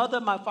my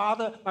mother, my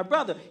father, my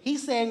brother.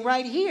 He's saying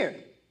right here,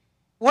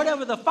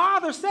 whatever the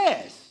Father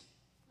says,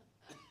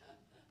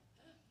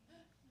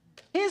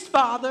 His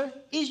Father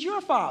is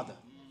your Father.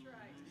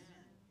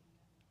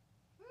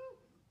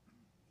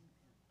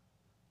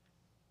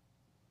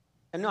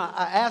 And no,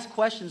 I ask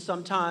questions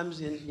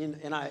sometimes,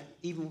 and I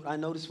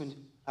notice when,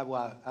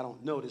 well, I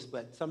don't notice,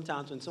 but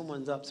sometimes when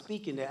someone's up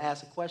speaking, they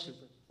ask a question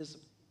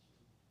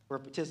for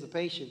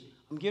participation.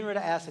 I'm getting ready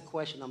to ask a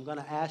question. I'm going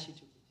to ask you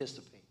to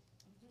participate.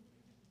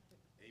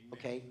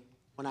 Okay?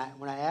 When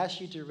I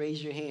ask you to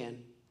raise your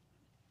hand,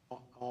 I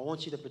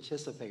want you to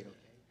participate,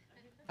 okay?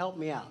 Help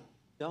me out.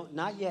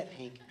 Not yet,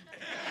 Hank.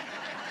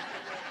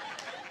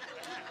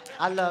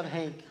 I love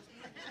Hank.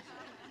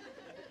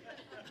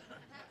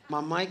 My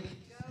mic?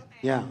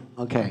 Yeah,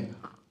 okay.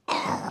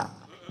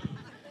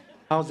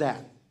 How's that?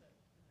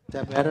 Is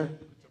that better?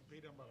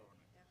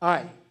 All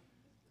right.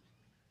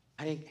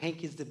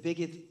 Hank is the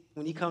biggest,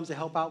 when he comes to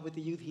help out with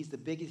the youth, he's the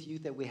biggest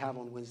youth that we have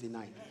on Wednesday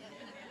night.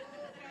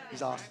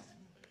 He's awesome.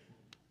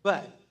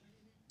 But,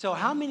 so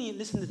how many,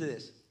 listen to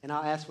this, and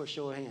I'll ask for a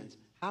show of hands.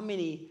 How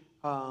many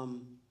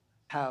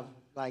have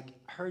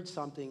heard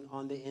something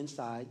on the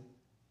inside,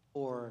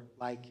 or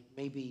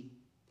maybe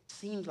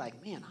seems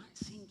like, man,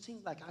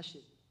 seems like I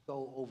should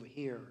go over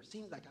here, or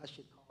seems like I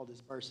should call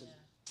this person,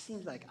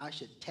 seems like I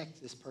should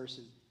text this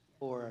person,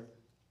 or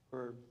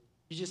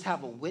you just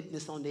have a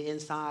witness on the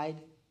inside,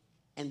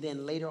 and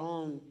then later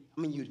on,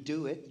 you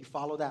do it, you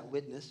follow that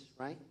witness,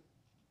 right?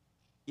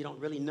 You don't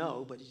really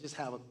know, but you just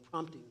have a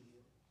prompting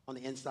on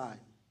the inside.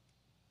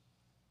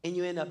 And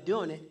you end up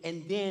doing it,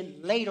 and then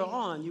later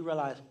on, you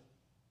realize,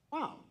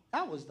 wow,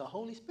 that was the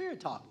Holy Spirit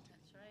talking to me.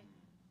 That's right.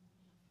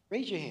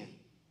 Raise your hand.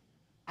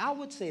 I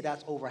would say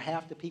that's over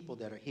half the people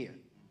that are here.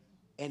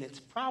 And it's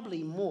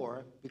probably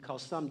more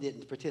because some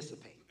didn't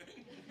participate.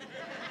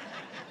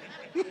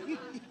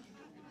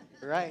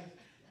 Right?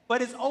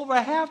 But it's over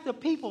half the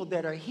people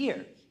that are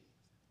here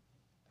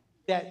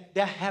that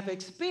have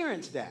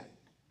experienced that.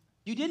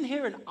 You didn't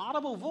hear an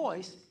audible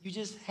voice. You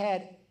just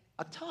had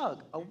a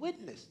tug, a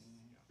witness,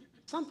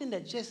 something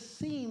that just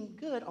seemed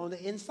good on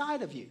the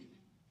inside of you.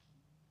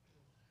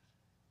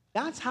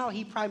 That's how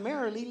he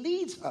primarily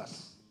leads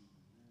us.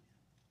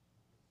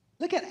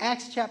 Look at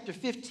Acts chapter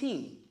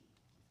 15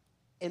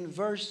 in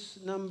verse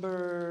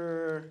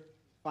number,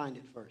 find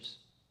it first.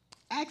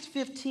 Acts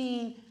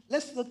 15,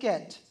 let's look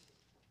at,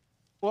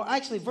 well,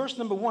 actually, verse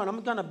number 1.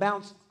 I'm going to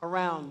bounce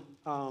around,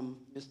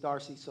 Miss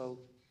Darcy. So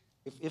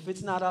if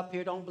it's not up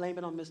here, don't blame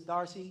it on Miss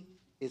Darcy.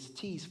 It's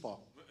T's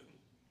fault.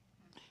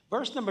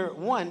 Verse number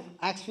 1,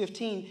 Acts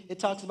 15, it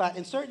talks about,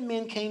 and certain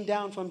men came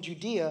down from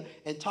Judea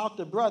and taught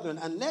the brethren,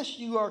 unless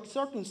you are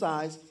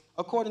circumcised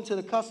according to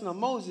the custom of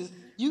Moses,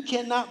 you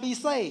cannot be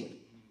saved.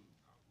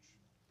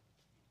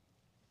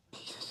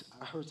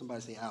 I heard somebody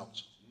say,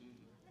 ouch.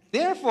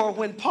 Therefore,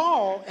 when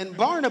Paul and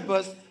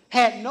Barnabas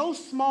had no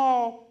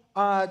small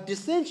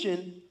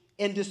dissension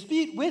and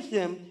dispute with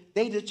them,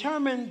 they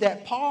determined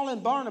that Paul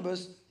and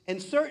Barnabas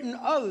and certain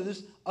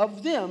others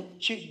of them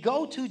should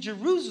go to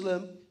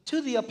Jerusalem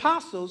to the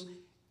apostles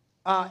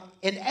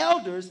and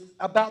elders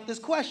about this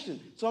question.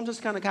 So I'm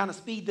just going to kind of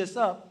speed this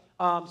up.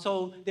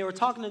 So they were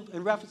talking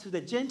in reference to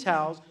the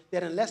Gentiles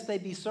that unless they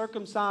be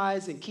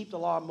circumcised and keep the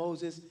law of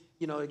Moses,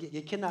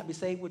 you cannot be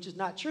saved, which is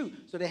not true.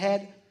 So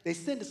they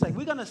sent to say,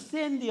 we're going to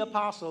send the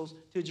apostles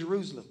to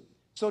Jerusalem.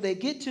 So they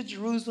get to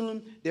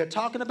Jerusalem. They're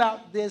talking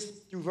about this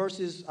through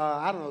verses,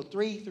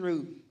 3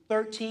 through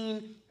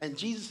 13. And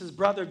Jesus'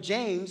 brother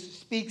James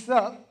speaks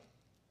up.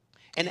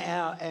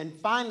 And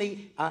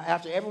finally,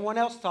 after everyone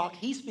else talked,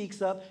 he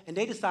speaks up, and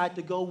they decide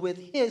to go with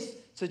his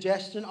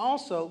suggestion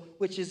also,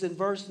 which is in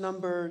verse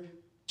number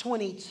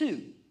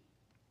 22.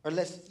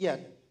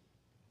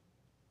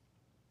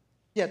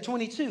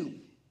 22.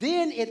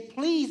 Then it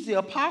pleased the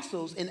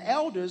apostles and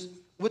elders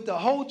with the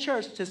whole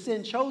church to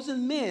send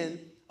chosen men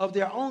of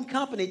their own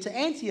company to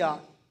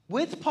Antioch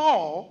with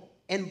Paul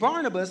and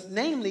Barnabas,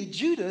 namely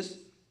Judas,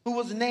 who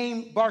was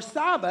named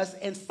Barsabbas,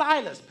 and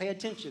Silas. Pay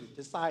attention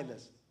to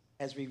Silas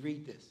as we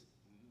read this.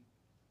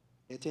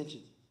 Pay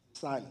attention,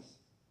 Silas.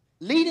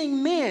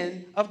 Leading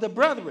men of the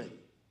brethren.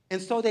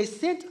 And so they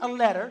sent a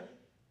letter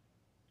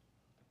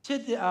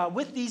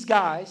with these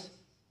guys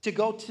to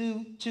go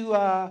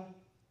to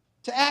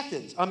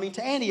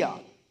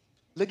Antioch.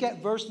 Look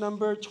at verse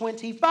number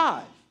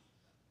 25.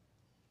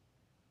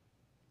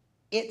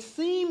 It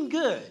seemed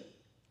good.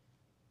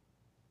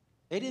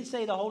 They didn't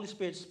say the Holy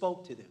Spirit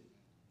spoke to them.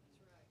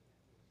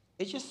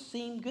 It just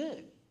seemed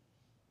good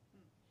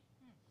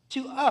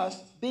to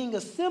us, being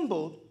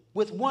assembled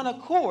with one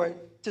accord,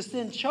 to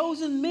send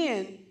chosen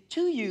men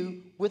to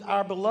you with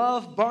our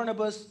beloved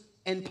Barnabas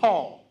and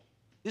Paul.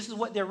 This is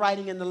what they're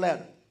writing in the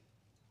letter.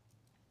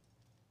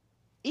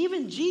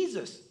 Even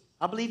Jesus,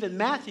 I believe in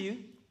Matthew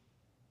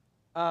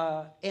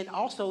and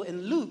also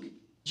in Luke,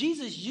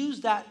 Jesus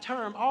used that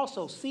term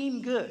also,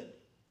 seem good,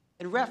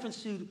 in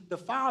reference to the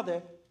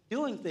Father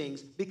doing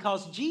things,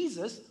 because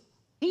Jesus,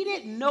 he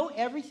didn't know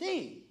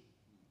everything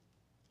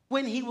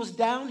when he was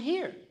down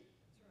here.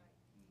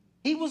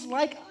 He was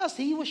like us.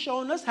 He was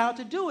showing us how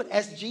to do it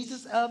as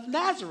Jesus of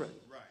Nazareth.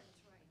 Right.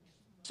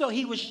 So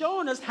he was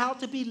showing us how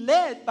to be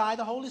led by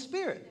the Holy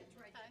Spirit.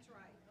 That's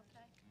right.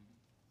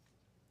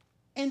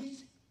 Okay.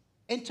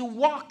 And to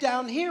walk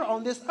down here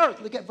on this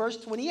earth. Look at verse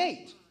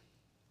 28.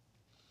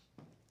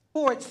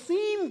 For it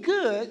seemed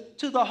good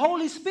to the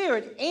Holy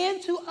Spirit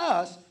and to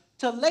us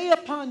to lay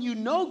upon you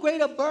no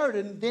greater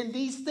burden than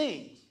these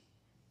things.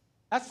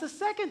 That's the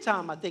second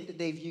time I think that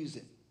they've used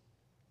it.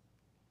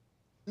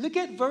 Look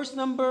at verse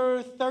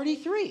number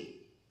 33.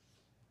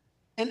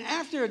 And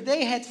after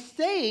they had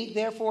stayed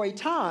there for a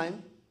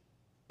time,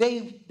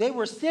 they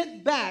were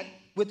sent back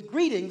with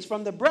greetings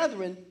from the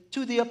brethren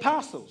to the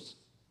apostles.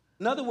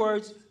 In other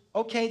words,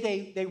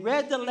 okay, they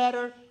read the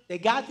letter, they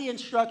got the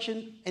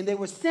instruction, and they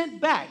were sent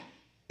back.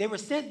 They were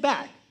sent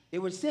back. They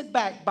were sent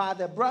back by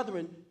the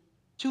brethren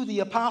to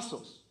the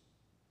apostles.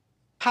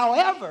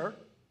 However,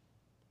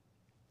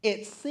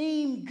 it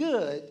seemed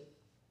good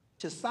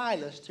to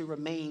Silas to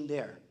remain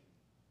there.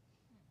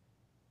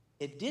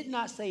 It did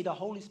not say the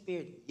Holy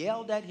Spirit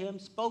yelled at him,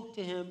 spoke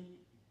to him.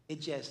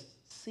 It just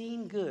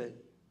seemed good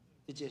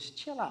to just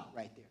chill out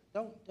right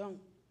there.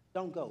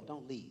 Don't go.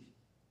 Don't leave.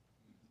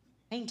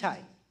 Hang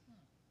tight.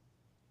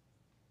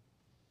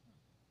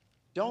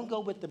 Don't go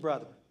with the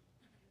brother.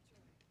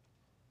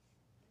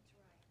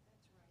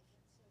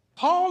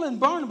 Paul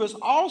and Barnabas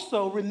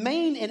also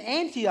remained in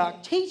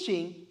Antioch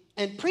teaching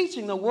and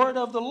preaching the word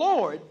of the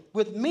Lord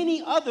with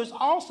many others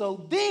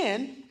also.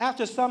 Then,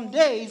 after some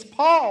days,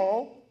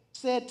 Paul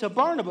said to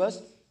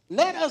Barnabas,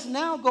 let us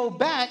now go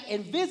back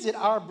and visit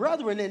our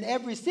brethren in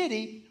every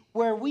city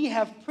where we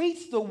have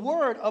preached the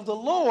word of the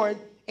Lord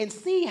and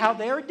see how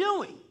they are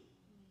doing.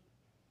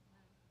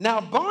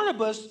 Now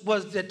Barnabas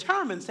was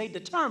determined, say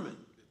determined.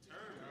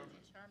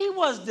 He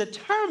was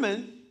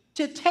determined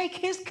to take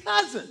his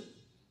cousin.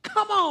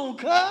 Come on,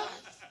 cuz.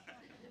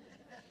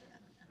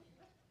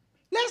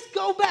 Let's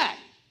go back.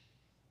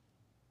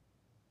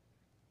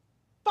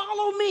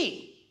 Follow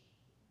me.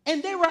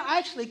 And they were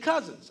actually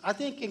cousins. I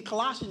think in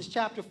Colossians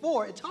chapter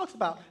 4, it talks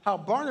about how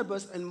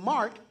Barnabas and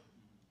Mark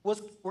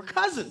were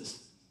cousins.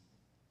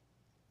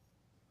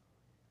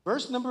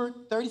 Verse number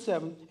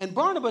 37, and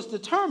Barnabas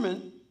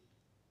determined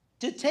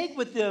to take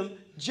with them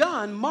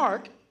John,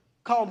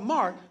 called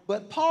Mark,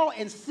 but Paul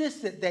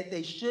insisted that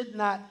they should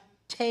not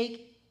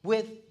take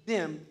with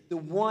them the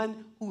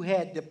one who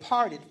had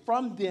departed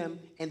from them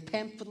in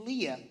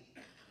Pamphylia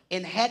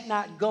and had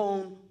not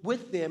gone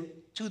with them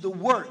to the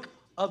work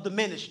of the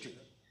ministry.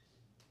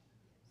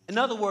 In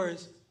other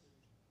words,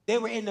 they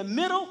were in the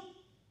middle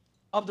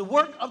of the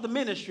work of the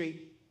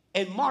ministry,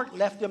 and Mark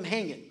left them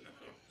hanging.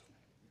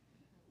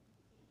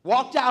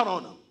 Walked out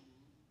on them.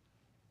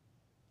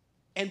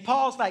 And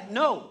Paul's like,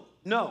 no.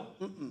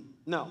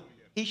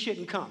 He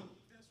shouldn't come.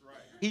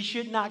 He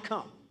should not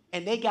come.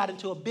 And they got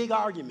into a big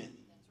argument.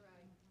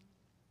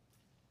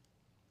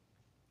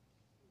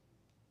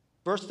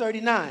 Verse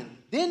 39,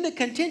 then the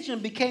contention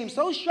became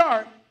so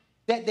sharp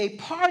that they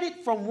parted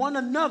from one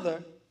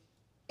another.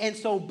 And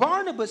so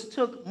Barnabas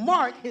took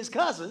Mark, his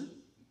cousin,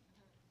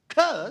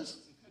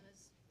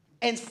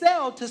 and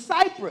sailed to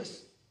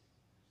Cyprus.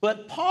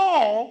 But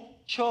Paul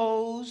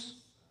chose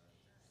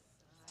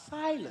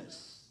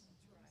Silas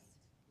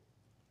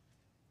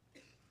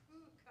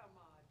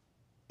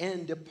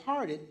and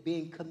departed,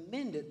 being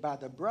commended by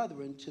the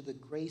brethren to the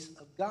grace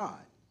of God.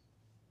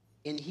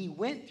 And he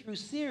went through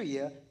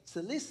Syria,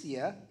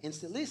 Cilicia,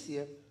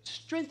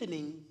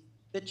 strengthening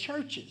the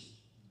churches.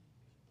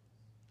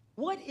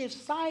 What if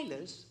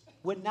Silas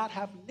would not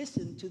have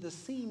listened to the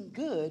seem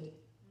good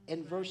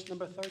in verse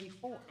number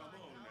 34?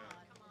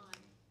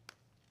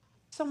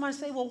 Someone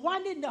say, well,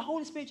 why didn't the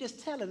Holy Spirit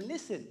just tell him,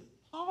 listen,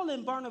 Paul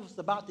and Barnabas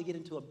are about to get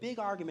into a big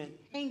argument.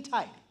 Hang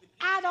tight.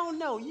 I don't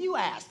know. You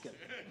ask him.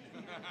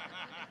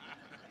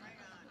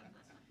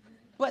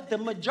 But the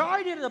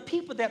majority of the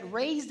people that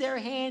raise their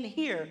hand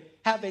here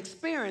have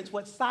experienced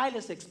what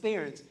Silas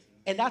experienced.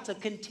 And that's a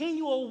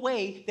continual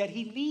way that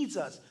he leads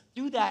us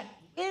through that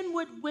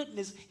inward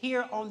witness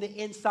here on the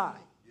inside.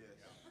 Yes.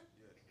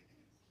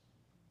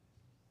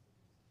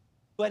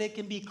 But it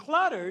can be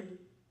cluttered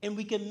and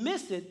we can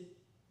miss it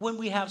when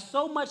we have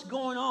so much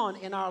going on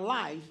in our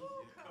life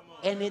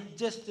and it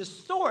just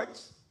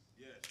distorts.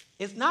 Yes.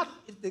 It's not,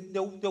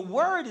 the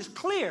word is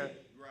clear.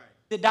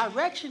 The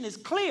direction is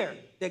clear.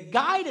 The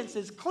guidance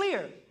is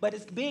clear, but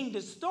it's being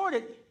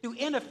distorted through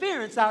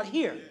interference out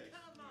here. That's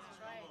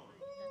right.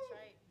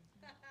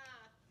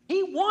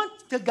 He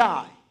wants to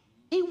guide.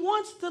 He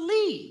wants to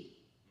lead.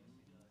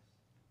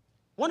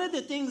 One of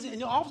the things,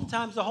 and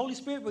oftentimes the Holy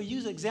Spirit will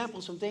use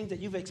examples from things that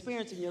you've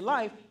experienced in your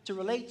life to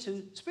relate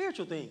to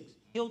spiritual things.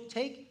 He'll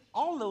take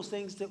all those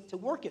things to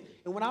work it.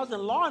 And when I was in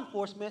law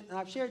enforcement, and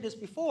I've shared this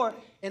before,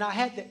 and I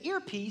had the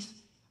earpiece,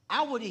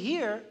 I would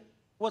hear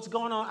what's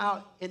going on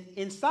out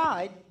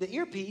inside the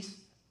earpiece.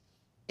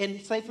 And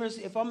say, for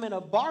instance, if I'm in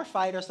a bar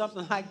fight or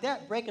something like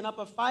that, breaking up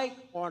a fight,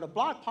 or at a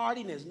block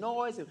party and there's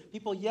noise and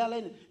people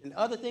yelling and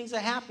other things are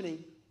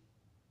happening,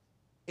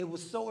 it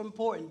was so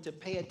important to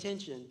pay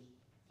attention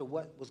to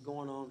what was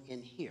going on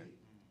in here.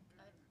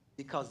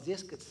 Because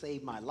this could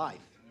save my life.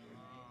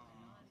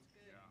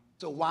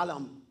 So while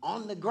I'm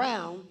on the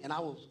ground, and I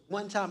was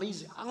one time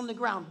on the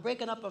ground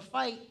breaking up a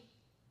fight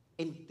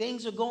and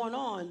things are going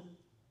on,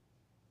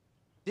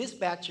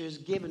 dispatcher is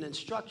giving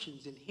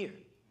instructions in here.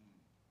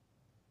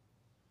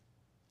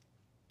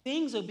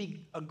 Things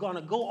are going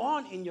to go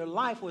on in your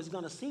life where it's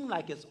going to seem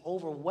like it's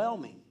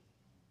overwhelming.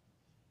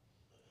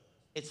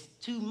 It's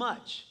too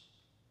much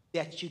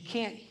that you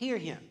can't hear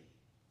him,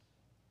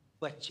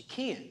 but you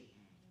can.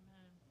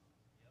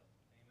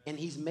 And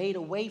he's made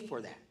a way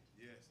for that.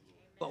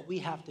 But we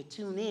have to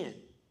tune in.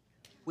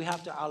 We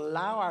have to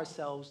allow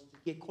ourselves to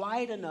get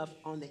quiet enough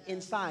on the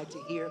inside to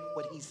hear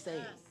what he's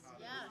saying.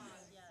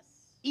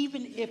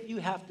 Even if you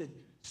have to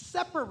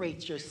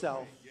separate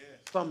yourself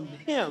from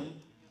him,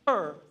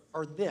 her,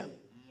 or them.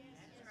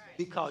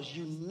 Because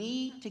you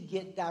need to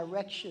get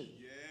direction.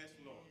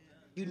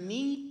 You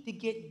need to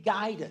get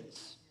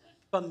guidance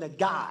from the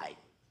guide.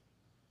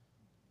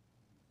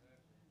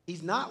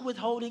 He's not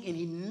withholding, and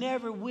he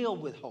never will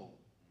withhold.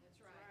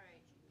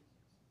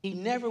 He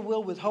never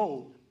will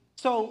withhold.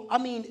 So, I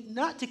mean,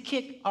 not to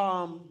kick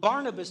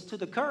Barnabas to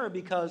the curb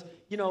because,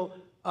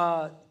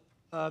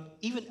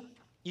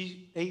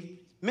 they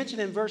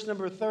mentioned in verse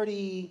number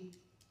 39,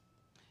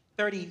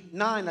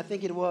 I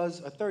think it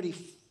was, or 30,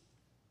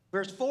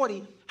 verse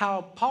 40,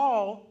 how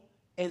Paul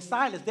and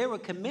Silas, they were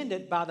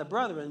commended by the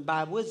brethren,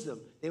 by wisdom.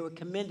 They were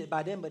commended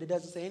by them, but it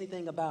doesn't say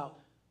anything about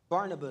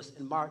Barnabas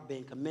and Mark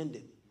being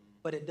commended.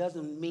 But it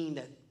doesn't mean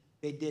that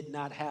they did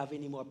not have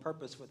any more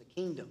purpose for the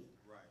kingdom.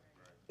 Right.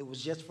 It was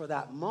just for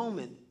that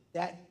moment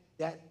that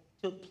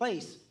took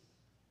place.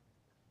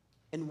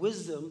 And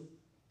wisdom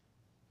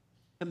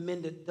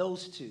commended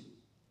those two.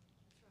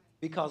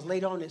 Because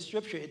later on in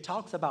Scripture, it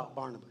talks about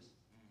Barnabas.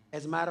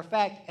 As a matter of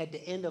fact, at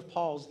the end of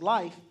Paul's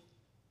life,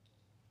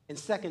 in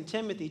 2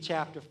 Timothy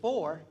chapter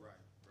 4,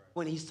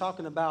 when he's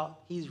talking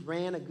about he's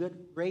ran a good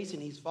race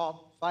and he's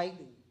fight,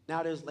 and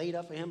now there's laid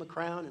up for him a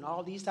crown and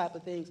all these type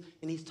of things,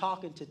 and he's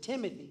talking to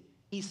Timothy.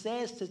 He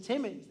says to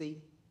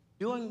Timothy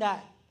during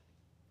that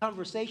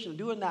conversation,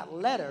 during that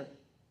letter,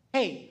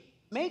 hey,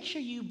 make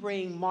sure you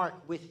bring Mark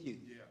with you.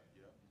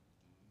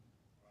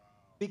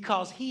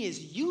 Because he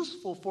is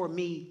useful for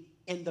me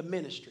in the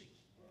ministry.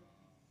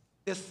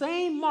 The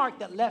same Mark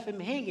that left him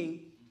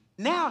hanging,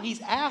 now he's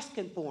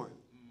asking for him.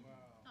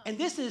 And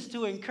this is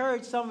to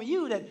encourage some of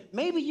you that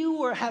maybe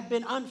you have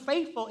been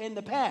unfaithful in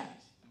the past.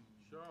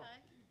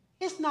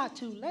 It's not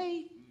too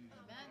late.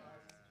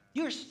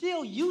 You're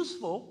still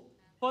useful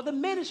for the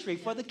ministry,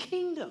 for the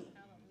kingdom.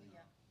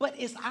 But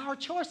it's our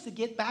choice to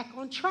get back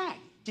on track,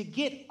 to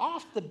get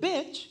off the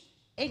bench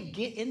and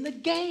get in the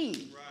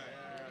game.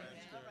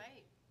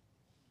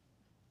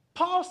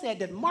 Paul said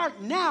that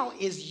Mark now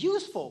is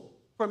useful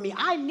for me.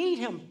 I need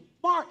him.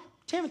 Mark,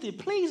 Timothy,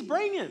 please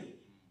bring him.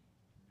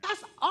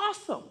 That's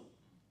awesome.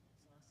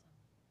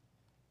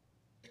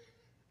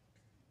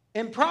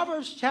 In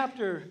Proverbs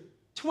chapter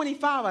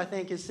 25, I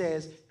think it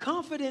says,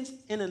 confidence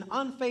in an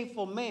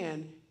unfaithful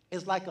man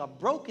is like a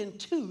broken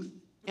tooth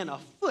and a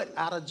foot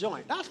out of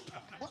joint. That's,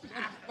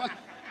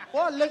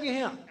 boy, look at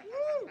him.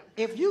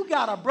 If you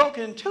got a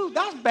broken tooth,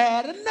 that's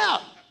bad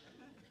enough.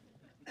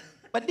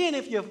 But then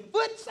if your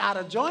foot's out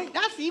of joint,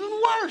 that's even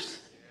worse.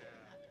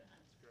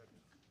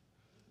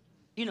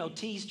 You know,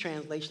 T's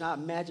translation, I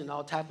imagine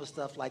all type of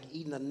stuff like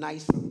eating a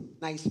nice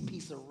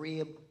piece of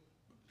rib,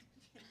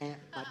 and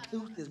my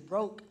tooth is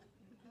broke,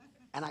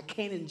 and I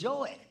can't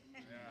enjoy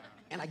it.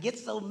 And I get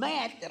so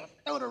mad that I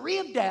throw the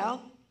rib down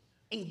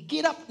and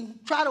get up and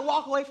try to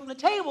walk away from the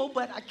table,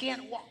 but I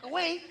can't walk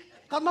away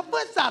because my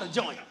foot's out of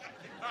joint.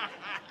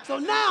 So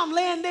now I'm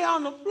laying there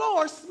on the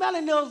floor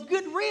smelling those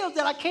good ribs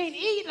that I can't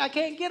eat and I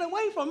can't get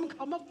away from them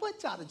because my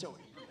foot's out of joint.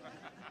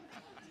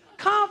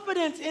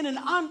 Confidence in an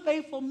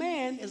unfaithful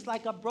man is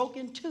like a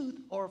broken tooth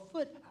or a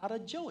foot out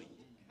of joint.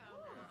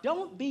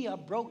 Don't be a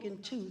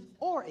broken tooth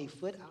or a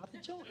foot out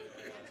of joint.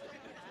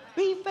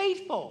 Be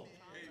faithful.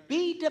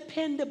 Be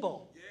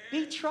dependable.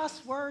 Be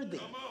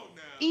trustworthy.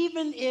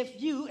 Even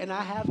if you, and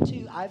I have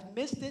too, I've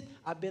missed it,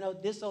 I've been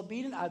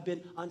disobedient, I've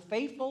been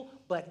unfaithful,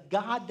 but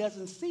God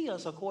doesn't see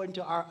us according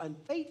to our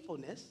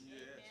unfaithfulness. Yeah.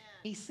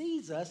 He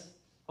sees us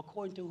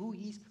according to who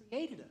he's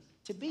created us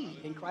to be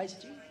in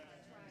Christ Jesus.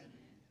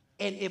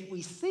 And if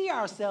we see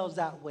ourselves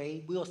that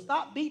way, we'll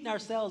stop beating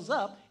ourselves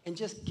up and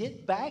just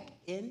get back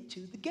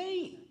into the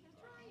game.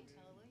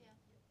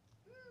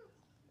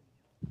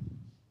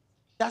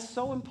 That's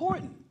so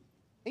important.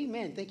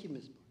 Amen. Thank you,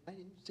 Ms. I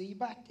didn't see you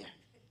back there.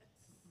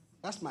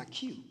 That's my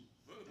cue.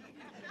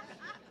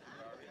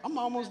 I'm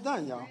almost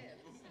done, y'all.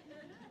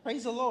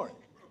 Praise the Lord.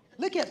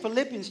 Look at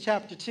Philippians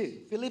chapter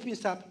 2.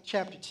 Philippians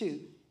chapter 2.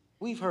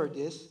 We've heard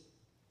this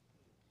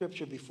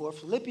scripture before.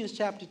 Philippians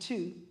chapter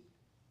 2,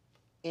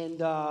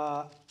 and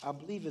I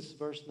believe it's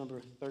verse number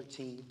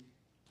 13.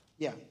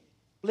 Yeah.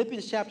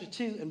 Philippians chapter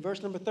 2 and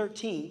verse number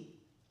 13.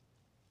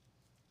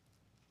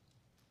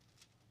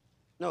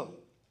 No,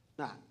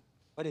 not.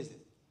 What is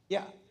it?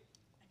 Yeah.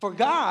 For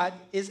God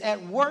is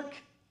at work.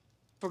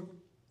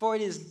 For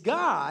it is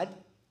God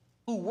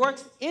who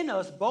works in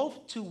us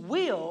both to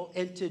will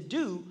and to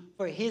do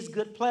for his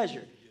good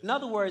pleasure. In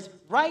other words,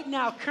 right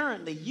now,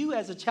 currently, you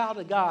as a child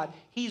of God,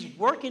 he's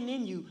working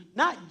in you,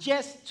 not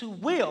just to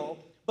will,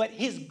 but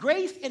his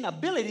grace and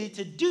ability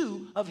to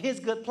do of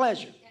his good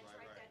pleasure. That's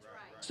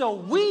right. So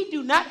we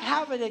do not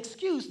have an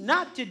excuse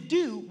not to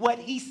do what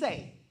he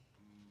says.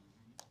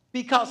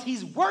 Because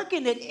he's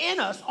working it in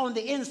us on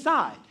the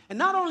inside. And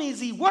not only is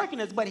he working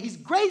us, but he's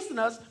gracing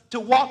us to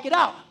walk it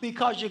out.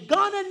 Because you're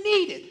going to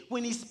need it.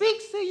 When he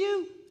speaks to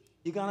you,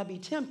 you're going to be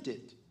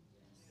tempted.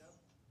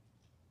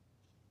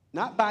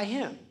 Not by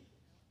him,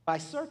 by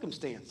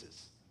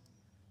circumstances.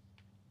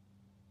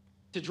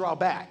 To draw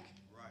back.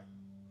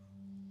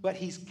 But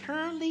he's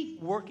currently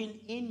working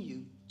in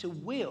you to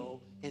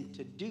will and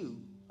to do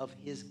of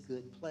his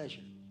good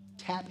pleasure.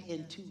 Tap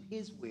into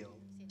his will.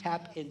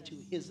 Tap into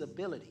his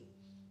ability.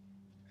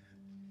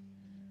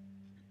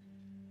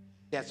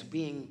 That's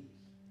being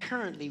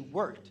currently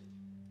worked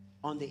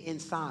on the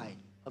inside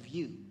of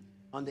you,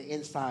 on the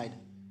inside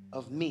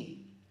of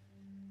me.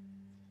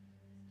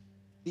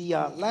 The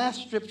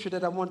last scripture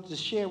that I wanted to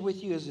share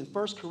with you is in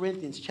 1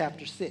 Corinthians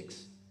chapter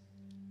 6.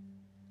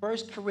 1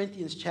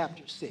 Corinthians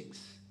chapter 6.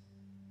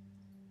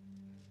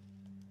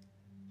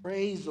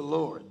 Praise the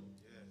Lord.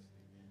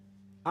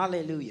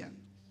 Hallelujah.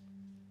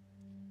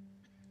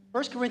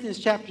 1 Corinthians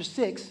chapter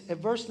 6, at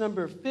verse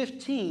number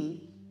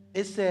 15,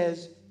 it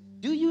says,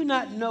 do you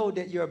not know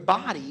that your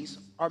bodies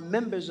are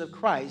members of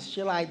Christ?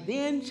 Shall I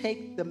then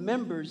take the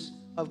members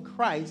of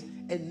Christ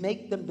and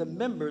make them the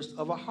members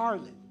of a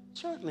harlot?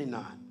 Certainly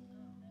not.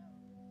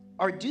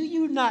 Or do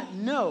you not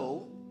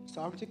know,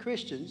 talking to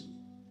Christians,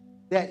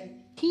 that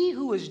he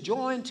who is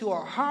joined to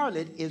a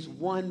harlot is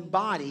one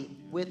body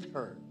with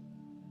her?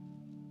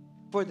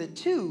 For the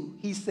two,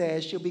 he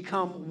says, shall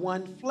become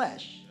one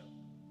flesh.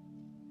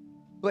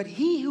 But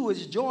he who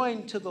is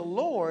joined to the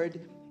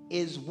Lord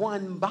is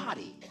one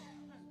body.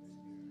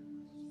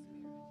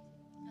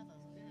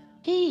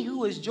 He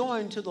who is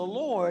joined to the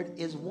Lord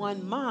is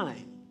one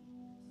mind.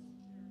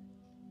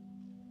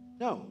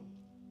 No.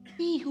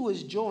 He who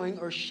is joined,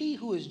 or she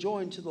who is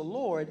joined to the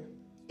Lord,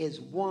 is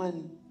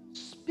one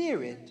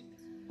spirit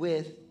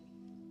with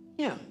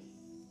him.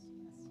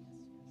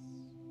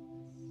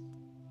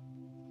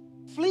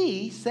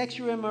 Flee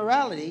sexual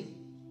immorality.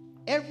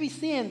 Every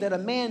sin that a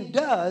man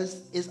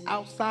does is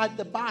outside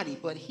the body,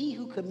 but he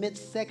who commits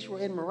sexual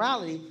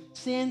immorality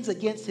sins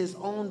against his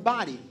own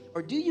body.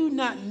 Or do you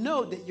not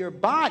know that your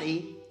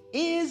body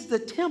is the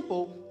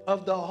temple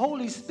of the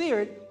Holy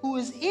Spirit who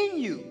is in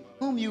you,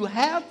 whom you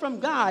have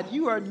from God?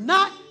 You are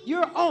not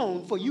your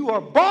own, for you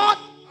are bought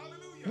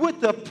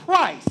with a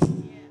price.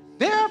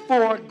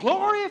 Therefore,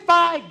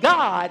 glorify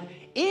God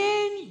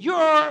in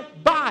your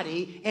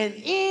body and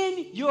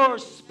in your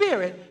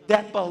spirit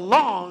that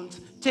belongs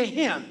to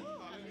him.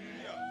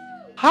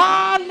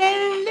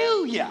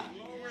 Hallelujah.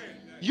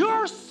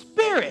 Your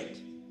spirit,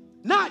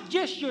 not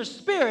just your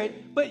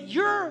spirit, but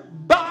your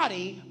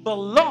body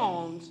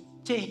belongs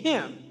to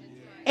him.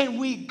 And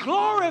we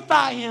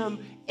glorify him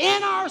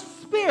in our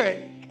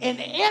spirit and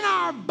in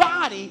our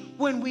body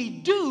when we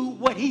do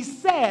what he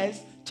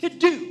says to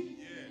do.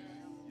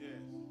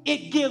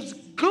 It gives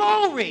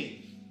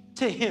glory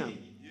to him.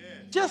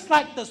 Just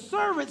like the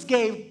servants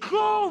gave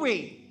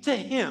glory to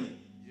him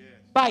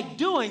by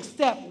doing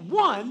step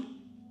 1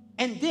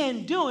 and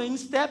then doing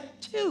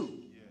step 2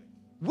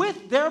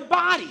 with their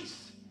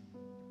bodies.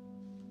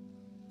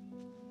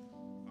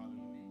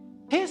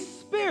 His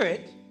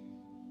spirit,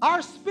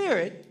 our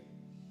spirit,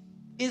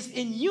 is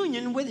in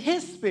union with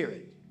his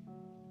spirit.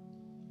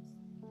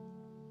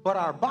 But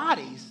our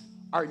bodies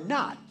are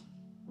not.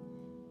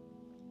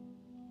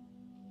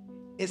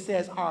 It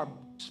says our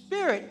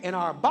spirit and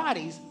our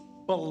bodies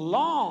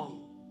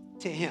belong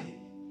to him,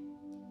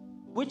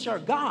 which are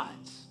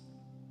God's.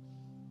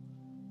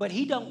 But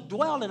he don't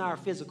dwell in our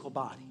physical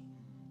body.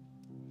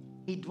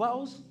 He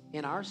dwells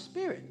in our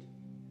spirit.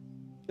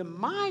 The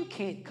mind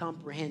can't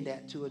comprehend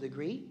that to a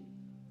degree,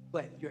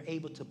 but you're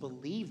able to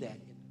believe that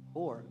in the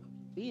core of your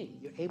being.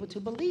 You're able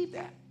to believe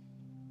that.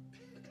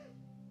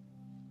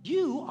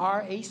 You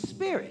are a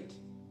spirit.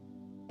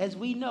 As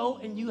we know,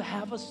 and you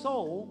have a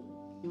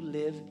soul, you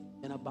live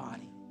in a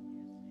body.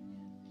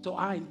 So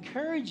I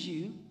encourage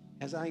you,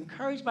 as I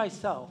encourage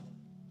myself,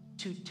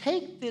 to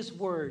take this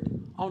word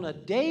on a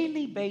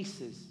daily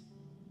basis,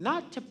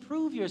 not to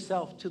prove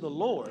yourself to the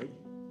Lord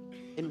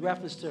in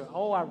reference to,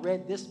 oh, I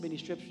read this many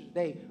scriptures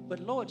today, but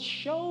Lord,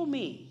 show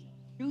me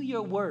through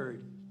your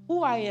word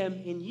who I am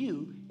in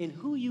you and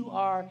who you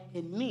are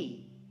in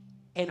me.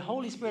 And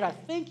Holy Spirit, I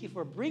thank you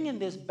for bringing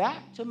this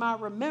back to my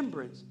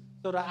remembrance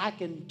so that I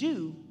can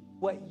do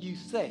what you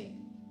say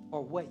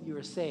or what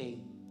you're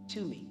saying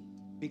to me,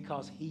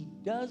 because he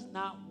does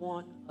not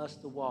want us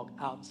to walk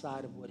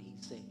outside of what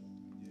he's saying.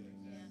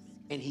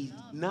 And he's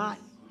not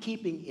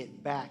keeping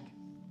it back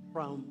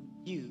from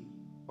you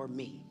or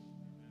me.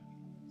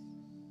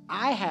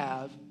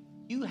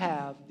 You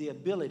have the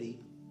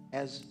ability,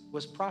 as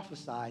was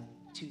prophesied,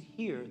 to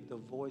hear the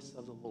voice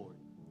of the Lord.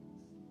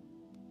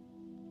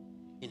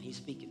 And he's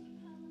speaking.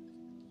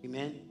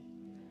 Amen.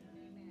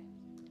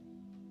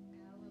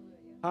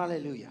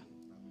 Hallelujah.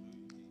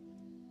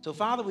 So,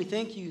 Father, we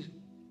thank you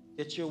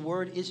that your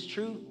word is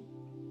true.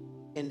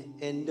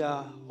 And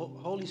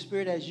Holy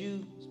Spirit, as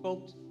you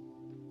spoke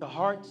to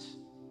hearts,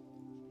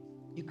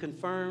 you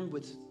confirmed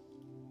with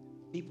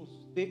people's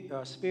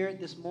spirit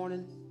this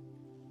morning.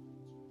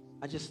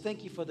 I just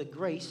thank you for the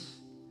grace,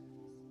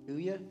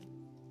 hallelujah,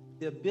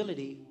 the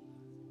ability,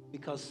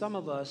 because some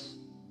of us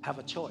have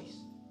a choice.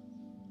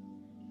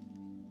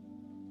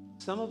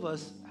 Some of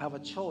us have a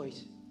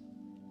choice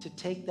to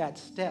take that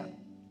step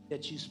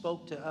that you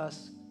spoke to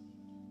us,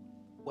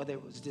 whether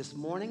it was this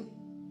morning,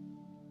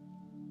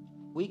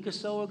 a week or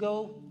so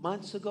ago,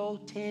 months ago,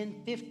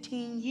 10,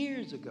 15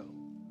 years ago.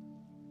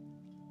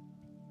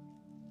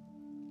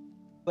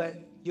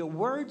 But your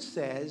word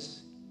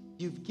says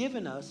you've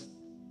given us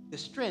the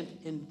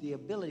strength and the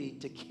ability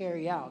to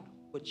carry out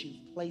what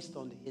you've placed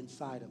on the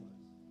inside of us.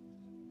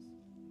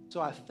 So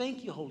I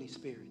thank you, Holy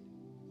Spirit,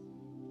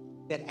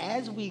 that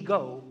as we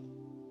go,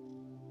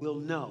 we'll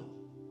know.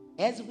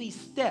 As we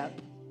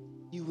step,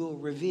 you will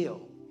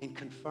reveal and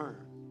confirm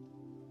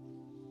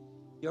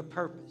your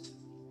purpose.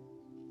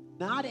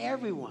 Not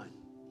everyone,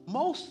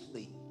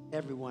 mostly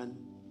everyone,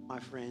 my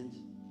friends,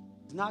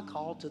 is not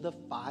called to the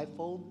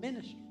fivefold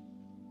ministry.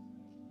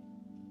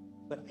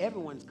 But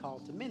everyone's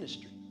called to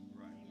ministry.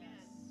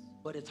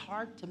 But it's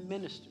hard to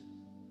minister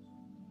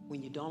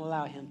when you don't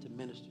allow him to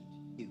minister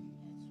to you.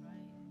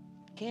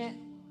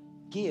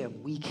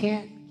 We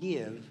can't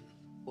give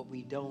what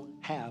we don't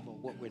have or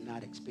what we're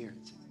not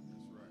experiencing.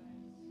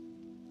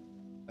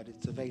 But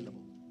it's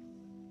available.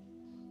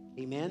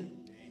 Amen?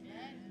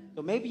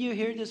 So maybe you're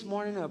here this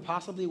morning or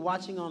possibly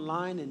watching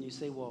online and you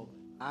say, well,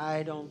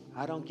 I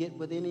don't get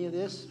with any of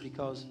this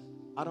because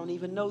I don't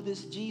even know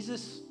this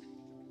Jesus,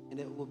 and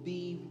it will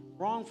be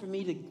wrong for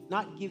me to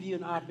not give you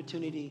an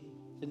opportunity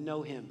to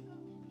know him,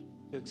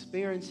 to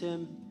experience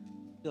him,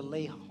 to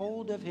lay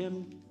hold of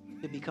him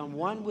to become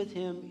one with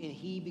him, and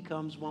he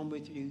becomes one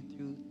with you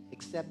through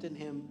accepting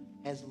him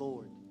as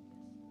Lord.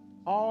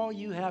 All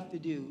you have to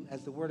do,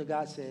 as the word of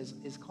God says,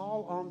 is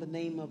call on the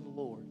name of the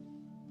Lord.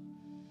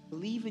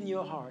 Believe in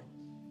your heart,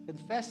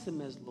 confess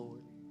him as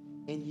Lord,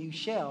 and you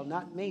shall,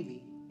 not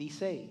maybe, be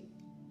saved.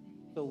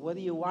 So whether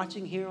you're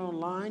watching here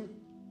online,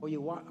 or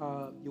you're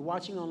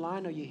watching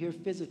online, or you're here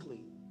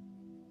physically,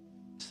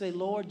 say,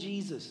 Lord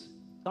Jesus,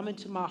 come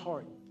into my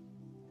heart.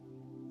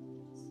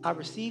 I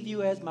receive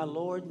you as my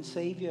Lord and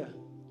Savior.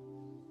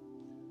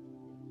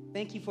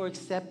 Thank you for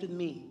accepting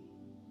me.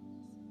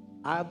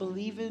 I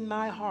believe in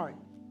my heart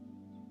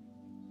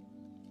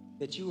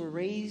that you were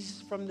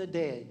raised from the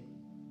dead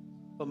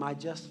for my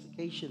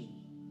justification,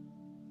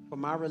 for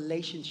my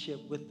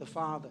relationship with the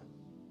Father.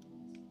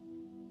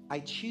 I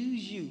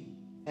choose you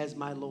as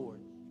my Lord.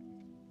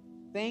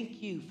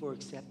 Thank you for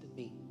accepting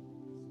me.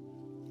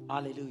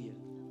 Hallelujah.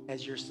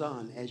 As your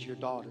son, as your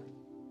daughter.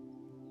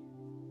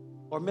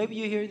 Or maybe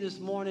you're here this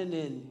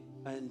morning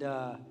and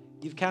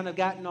you've kind of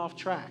gotten off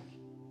track.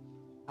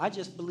 I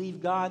just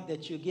believe, God,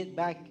 that you'll get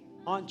back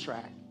on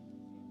track.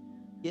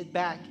 Get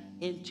back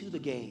into the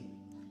game.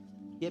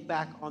 Get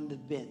back on the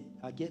bench.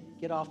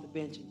 Get off the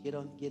bench and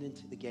get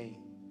into the game.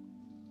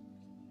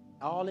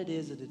 All it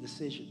is a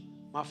decision.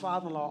 My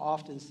father-in-law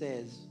often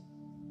says,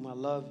 whom I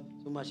love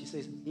so much, he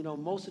says,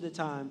 most of the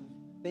time,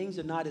 things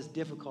are not as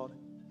difficult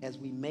as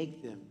we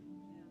make them.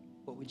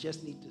 But we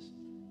just need to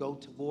go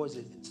towards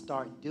it and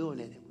start doing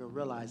it. And we'll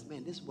realize,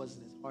 man, this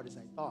wasn't as hard as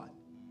I thought.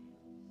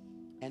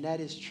 And that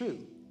is true.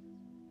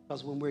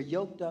 Because when we're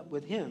yoked up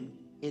with him,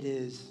 it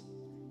is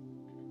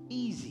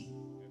easy.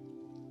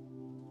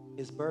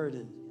 His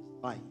burden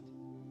is light.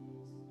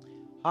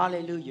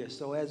 Hallelujah.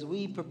 So as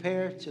we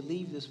prepare to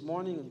leave this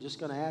morning, I'm just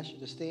going to ask you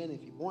to stand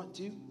if you want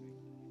to.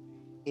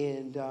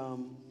 And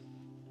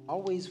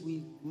always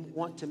we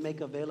want to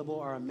make available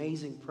our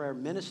amazing prayer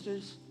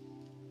ministers.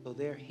 So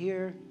they're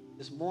here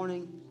this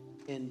morning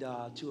and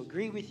to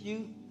agree with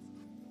you,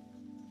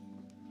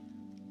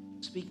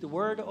 speak the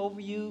word over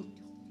you,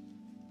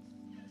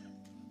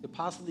 to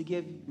possibly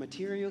give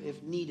material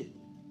if needed.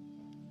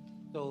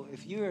 So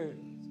if you're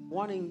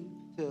wanting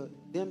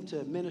them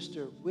to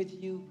minister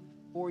with you,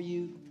 for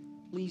you,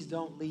 please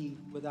don't leave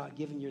without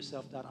giving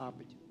yourself that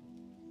opportunity.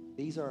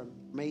 These are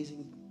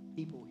amazing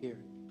people here.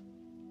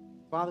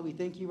 Father, we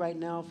thank you right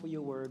now for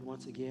your word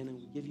once again, and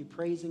we give you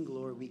praise and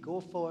glory. We go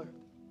forth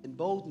in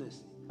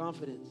boldness,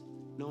 confidence,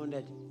 knowing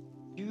that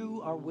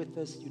you are with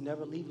us. You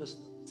never leave us,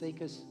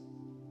 forsake us,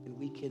 and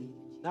we can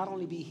not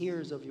only be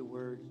hearers of your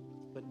word,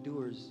 but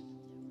doers.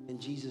 In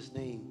Jesus'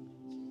 name,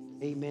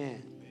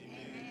 amen.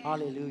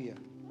 Hallelujah.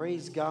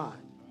 Praise God.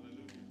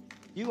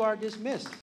 You are dismissed.